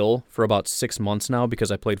still for about 6 months now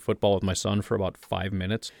because I played football with my son for about 5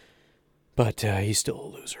 minutes. But he's still a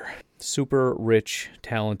loser. Super rich,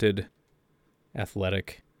 talented,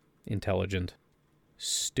 athletic, intelligent,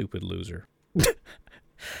 stupid loser.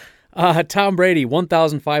 Tom Brady,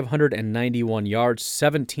 1,591 yards,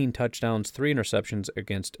 17 touchdowns, 3 interceptions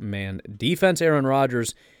against man defense. Aaron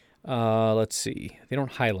Rodgers, let's see. They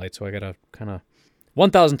don't highlight, so I got to kind of...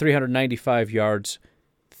 1,395 yards,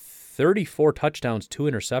 34 touchdowns, 2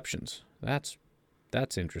 interceptions. That's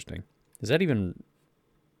interesting. Is that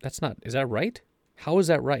right? How is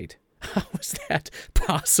that right? How is that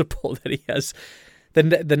possible that he has...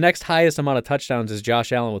 The next highest amount of touchdowns is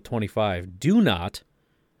Josh Allen with 25.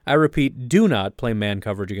 I repeat, do not play man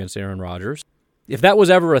coverage against Aaron Rodgers. If that was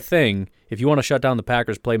ever a thing, if you want to shut down the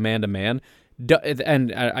Packers, play man-to-man.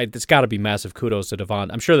 And it's got to be massive kudos to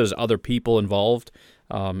Devon. I'm sure there's other people involved,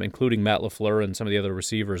 including Matt LaFleur and some of the other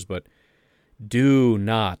receivers, but do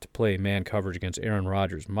not play man coverage against Aaron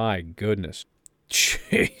Rodgers. My goodness.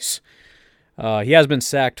 Jeez. He has been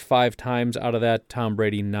sacked 5 times out of that. Tom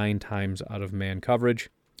Brady 9 times out of man coverage.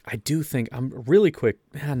 I do think I'm really quick.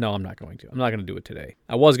 No, I'm not going to. I'm not going to do it today.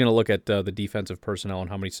 I was going to look at the defensive personnel and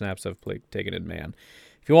how many snaps I've taken in man.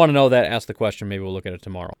 If you want to know that, ask the question. Maybe we'll look at it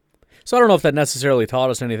tomorrow. So I don't know if that necessarily taught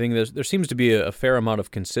us anything. There seems to be a fair amount of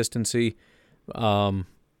consistency. Again,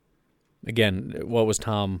 what was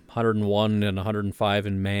Tom? 101 and 105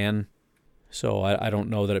 in man. So I don't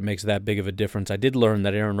know that it makes that big of a difference. I did learn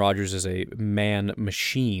that Aaron Rodgers is a man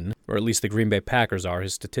machine, or at least the Green Bay Packers are.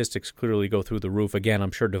 His statistics clearly go through the roof. Again,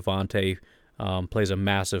 I'm sure Devontae plays a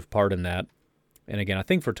massive part in that. And again, I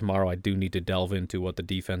think for tomorrow I do need to delve into what the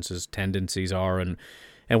defense's tendencies are and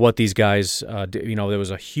what these guys do. You know, there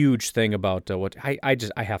was a huge thing about what I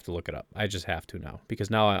have to look it up. I just have to now because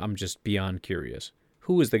now I'm just beyond curious.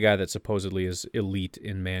 Who is the guy that supposedly is elite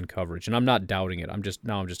in man coverage? And I'm not doubting it. I'm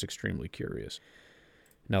just extremely curious.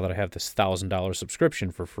 Now that I have this $1,000 subscription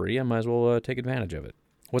for free, I might as well take advantage of it.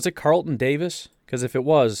 Was it Carlton Davis? Because if it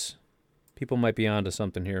was, people might be onto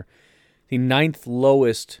something here. The 9th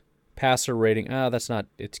lowest passer rating. That's not.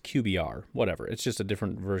 It's QBR. Whatever. It's just a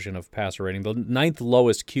different version of passer rating. The 9th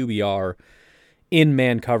lowest QBR in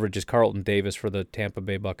man coverage is Carlton Davis for the Tampa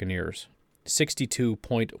Bay Buccaneers.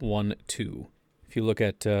 62.12. If you look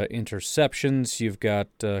at interceptions, you've got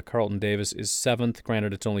Carlton Davis is 7th.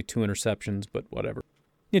 Granted, it's only 2 interceptions, but whatever.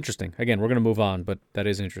 Interesting. Again, we're going to move on, but that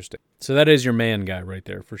is interesting. So that is your man guy right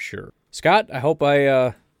there for sure. Scott, I hope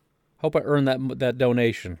I earned that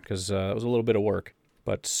donation because it was a little bit of work,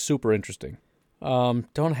 but super interesting.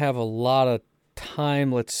 Don't have a lot of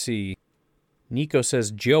time. Let's see. Nico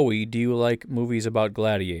says, Joey, do you like movies about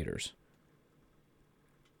gladiators?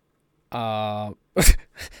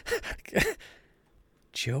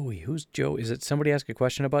 Joey, who's Joey? Is it somebody ask a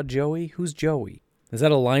question about Joey? Who's Joey? Is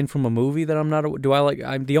that a line from a movie that I'm not?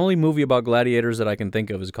 I'm the only movie about gladiators that I can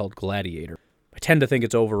think of is called Gladiator. I tend to think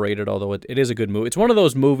it's overrated, although it is a good movie. It's one of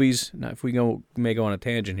those movies. Now, if we may go on a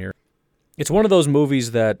tangent here, it's one of those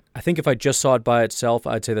movies that I think if I just saw it by itself,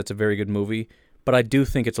 I'd say that's a very good movie. But I do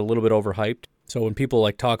think it's a little bit overhyped. So when people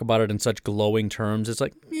like talk about it in such glowing terms, it's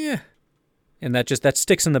like, yeah. And that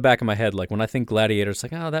sticks in the back of my head. Like when I think Gladiator, it's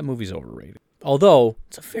like, that movie's overrated. Although,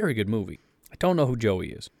 it's a very good movie. I don't know who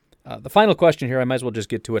Joey is. The final question here, I might as well just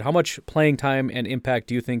get to it. How much playing time and impact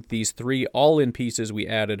do you think these 3 all-in pieces we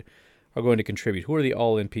added are going to contribute? Who are the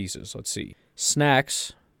all-in pieces? Let's see.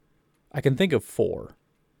 Snacks, I can think of 4,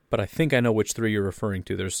 but I think I know which 3 you're referring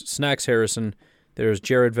to. There's Snacks Harrison, there's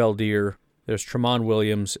Jared Valdir, there's Tramon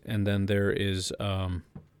Williams, and then there is Mr.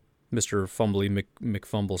 Fumbly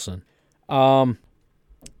McFumbleson.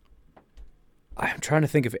 I'm trying to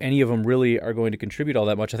think if any of them really are going to contribute all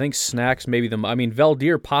that much. I think Snacks, maybe them. I mean,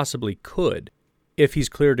 Valdir possibly could if he's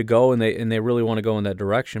cleared to go and they really want to go in that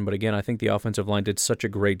direction. But again, I think the offensive line did such a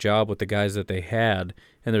great job with the guys that they had,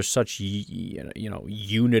 and there's such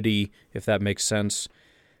unity, if that makes sense,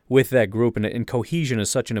 with that group, and cohesion is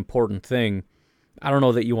such an important thing. I don't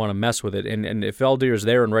know that you want to mess with it. And if Valdir's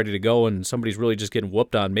there and ready to go, and somebody's really just getting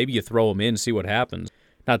whooped on, maybe you throw him in, see what happens.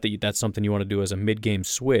 Not that that's something you want to do as a mid-game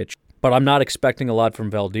switch. But I'm not expecting a lot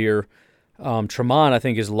from Valdir. Tramon, I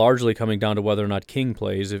think, is largely coming down to whether or not King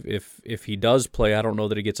plays. If he does play, I don't know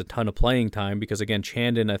that he gets a ton of playing time because, again,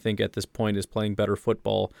 Chandon, I think, at this point is playing better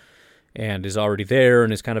football and is already there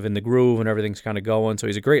and is kind of in the groove and everything's kind of going. So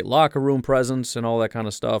he's a great locker room presence and all that kind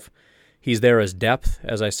of stuff. He's there as depth,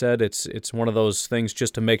 as I said. It's one of those things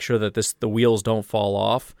just to make sure that the wheels don't fall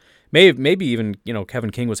off. Maybe even Kevin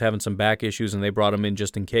King was having some back issues and they brought him in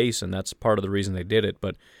just in case, and that's part of the reason they did it.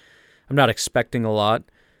 But I'm not expecting a lot.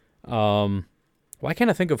 Why can't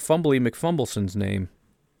I think of Fumbly McFumbleson's name?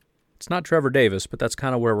 It's not Trevor Davis, but that's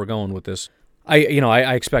kind of where we're going with this. I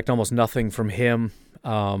expect almost nothing from him.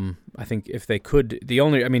 I think if they could, he's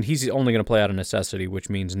only going to play out of necessity, which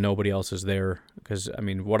means nobody else is there. Because,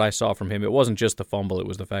 what I saw from him, it wasn't just the fumble. It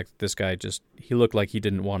was the fact that this guy he looked like he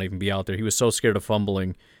didn't want to even be out there. He was so scared of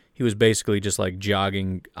fumbling. He was basically just like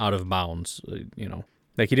jogging out of bounds,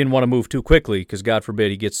 Like he didn't want to move too quickly because, God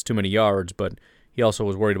forbid, he gets too many yards, but he also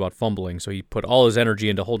was worried about fumbling. So he put all his energy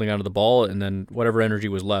into holding onto the ball, and then whatever energy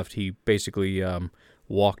was left, he basically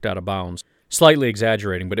walked out of bounds. Slightly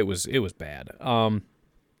exaggerating, but it was bad.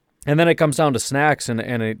 And then it comes down to Snacks, and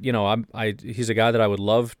he's a guy that I would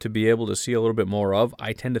love to be able to see a little bit more of.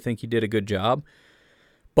 I tend to think he did a good job.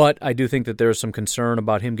 But I do think that there's some concern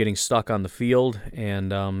about him getting stuck on the field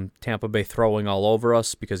and Tampa Bay throwing all over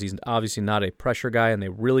us because he's obviously not a pressure guy, and they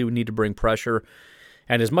really need to bring pressure.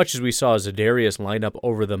 And as much as we saw Zadarius line up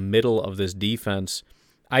over the middle of this defense,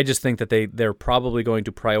 I just think that they're probably going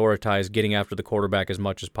to prioritize getting after the quarterback as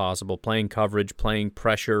much as possible, playing coverage, playing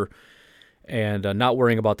pressure, and not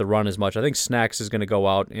worrying about the run as much. I think Snacks is going to go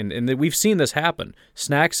out, and we've seen this happen.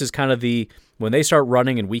 Snacks is kind of when they start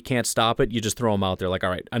running and we can't stop it, you just throw him out there like, all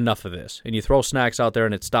right, enough of this. And you throw Snacks out there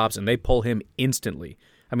and it stops, and they pull him instantly.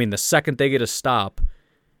 I mean, the second they get a stop,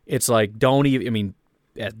 it's like, don't even, I mean,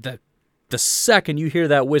 the second you hear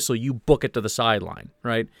that whistle, you book it to the sideline,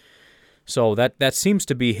 right? So that seems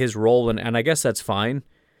to be his role, and I guess that's fine.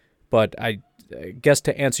 But I guess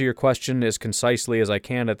to answer your question as concisely as I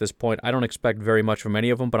can at this point, I don't expect very much from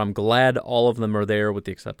any of them, but I'm glad all of them are there, with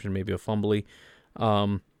the exception maybe of Fumbly.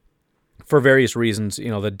 For various reasons,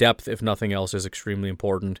 the depth, if nothing else, is extremely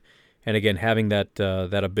important. And again, having that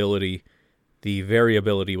ability, the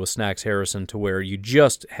variability with Snacks Harrison, to where you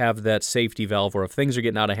just have that safety valve where if things are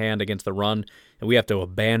getting out of hand against the run and we have to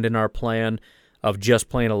abandon our plan of just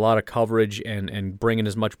playing a lot of coverage and bringing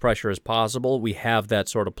as much pressure as possible, we have that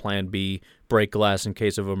sort of plan B, break glass in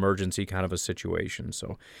case of emergency kind of a situation.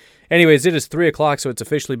 So anyways, it is 3 o'clock, so it's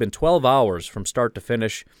officially been 12 hours from start to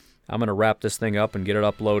finish. I'm going to wrap this thing up and get it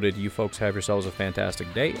uploaded. You folks have yourselves a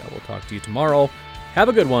fantastic day. I will talk to you tomorrow. Have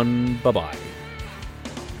a good one. Bye-bye.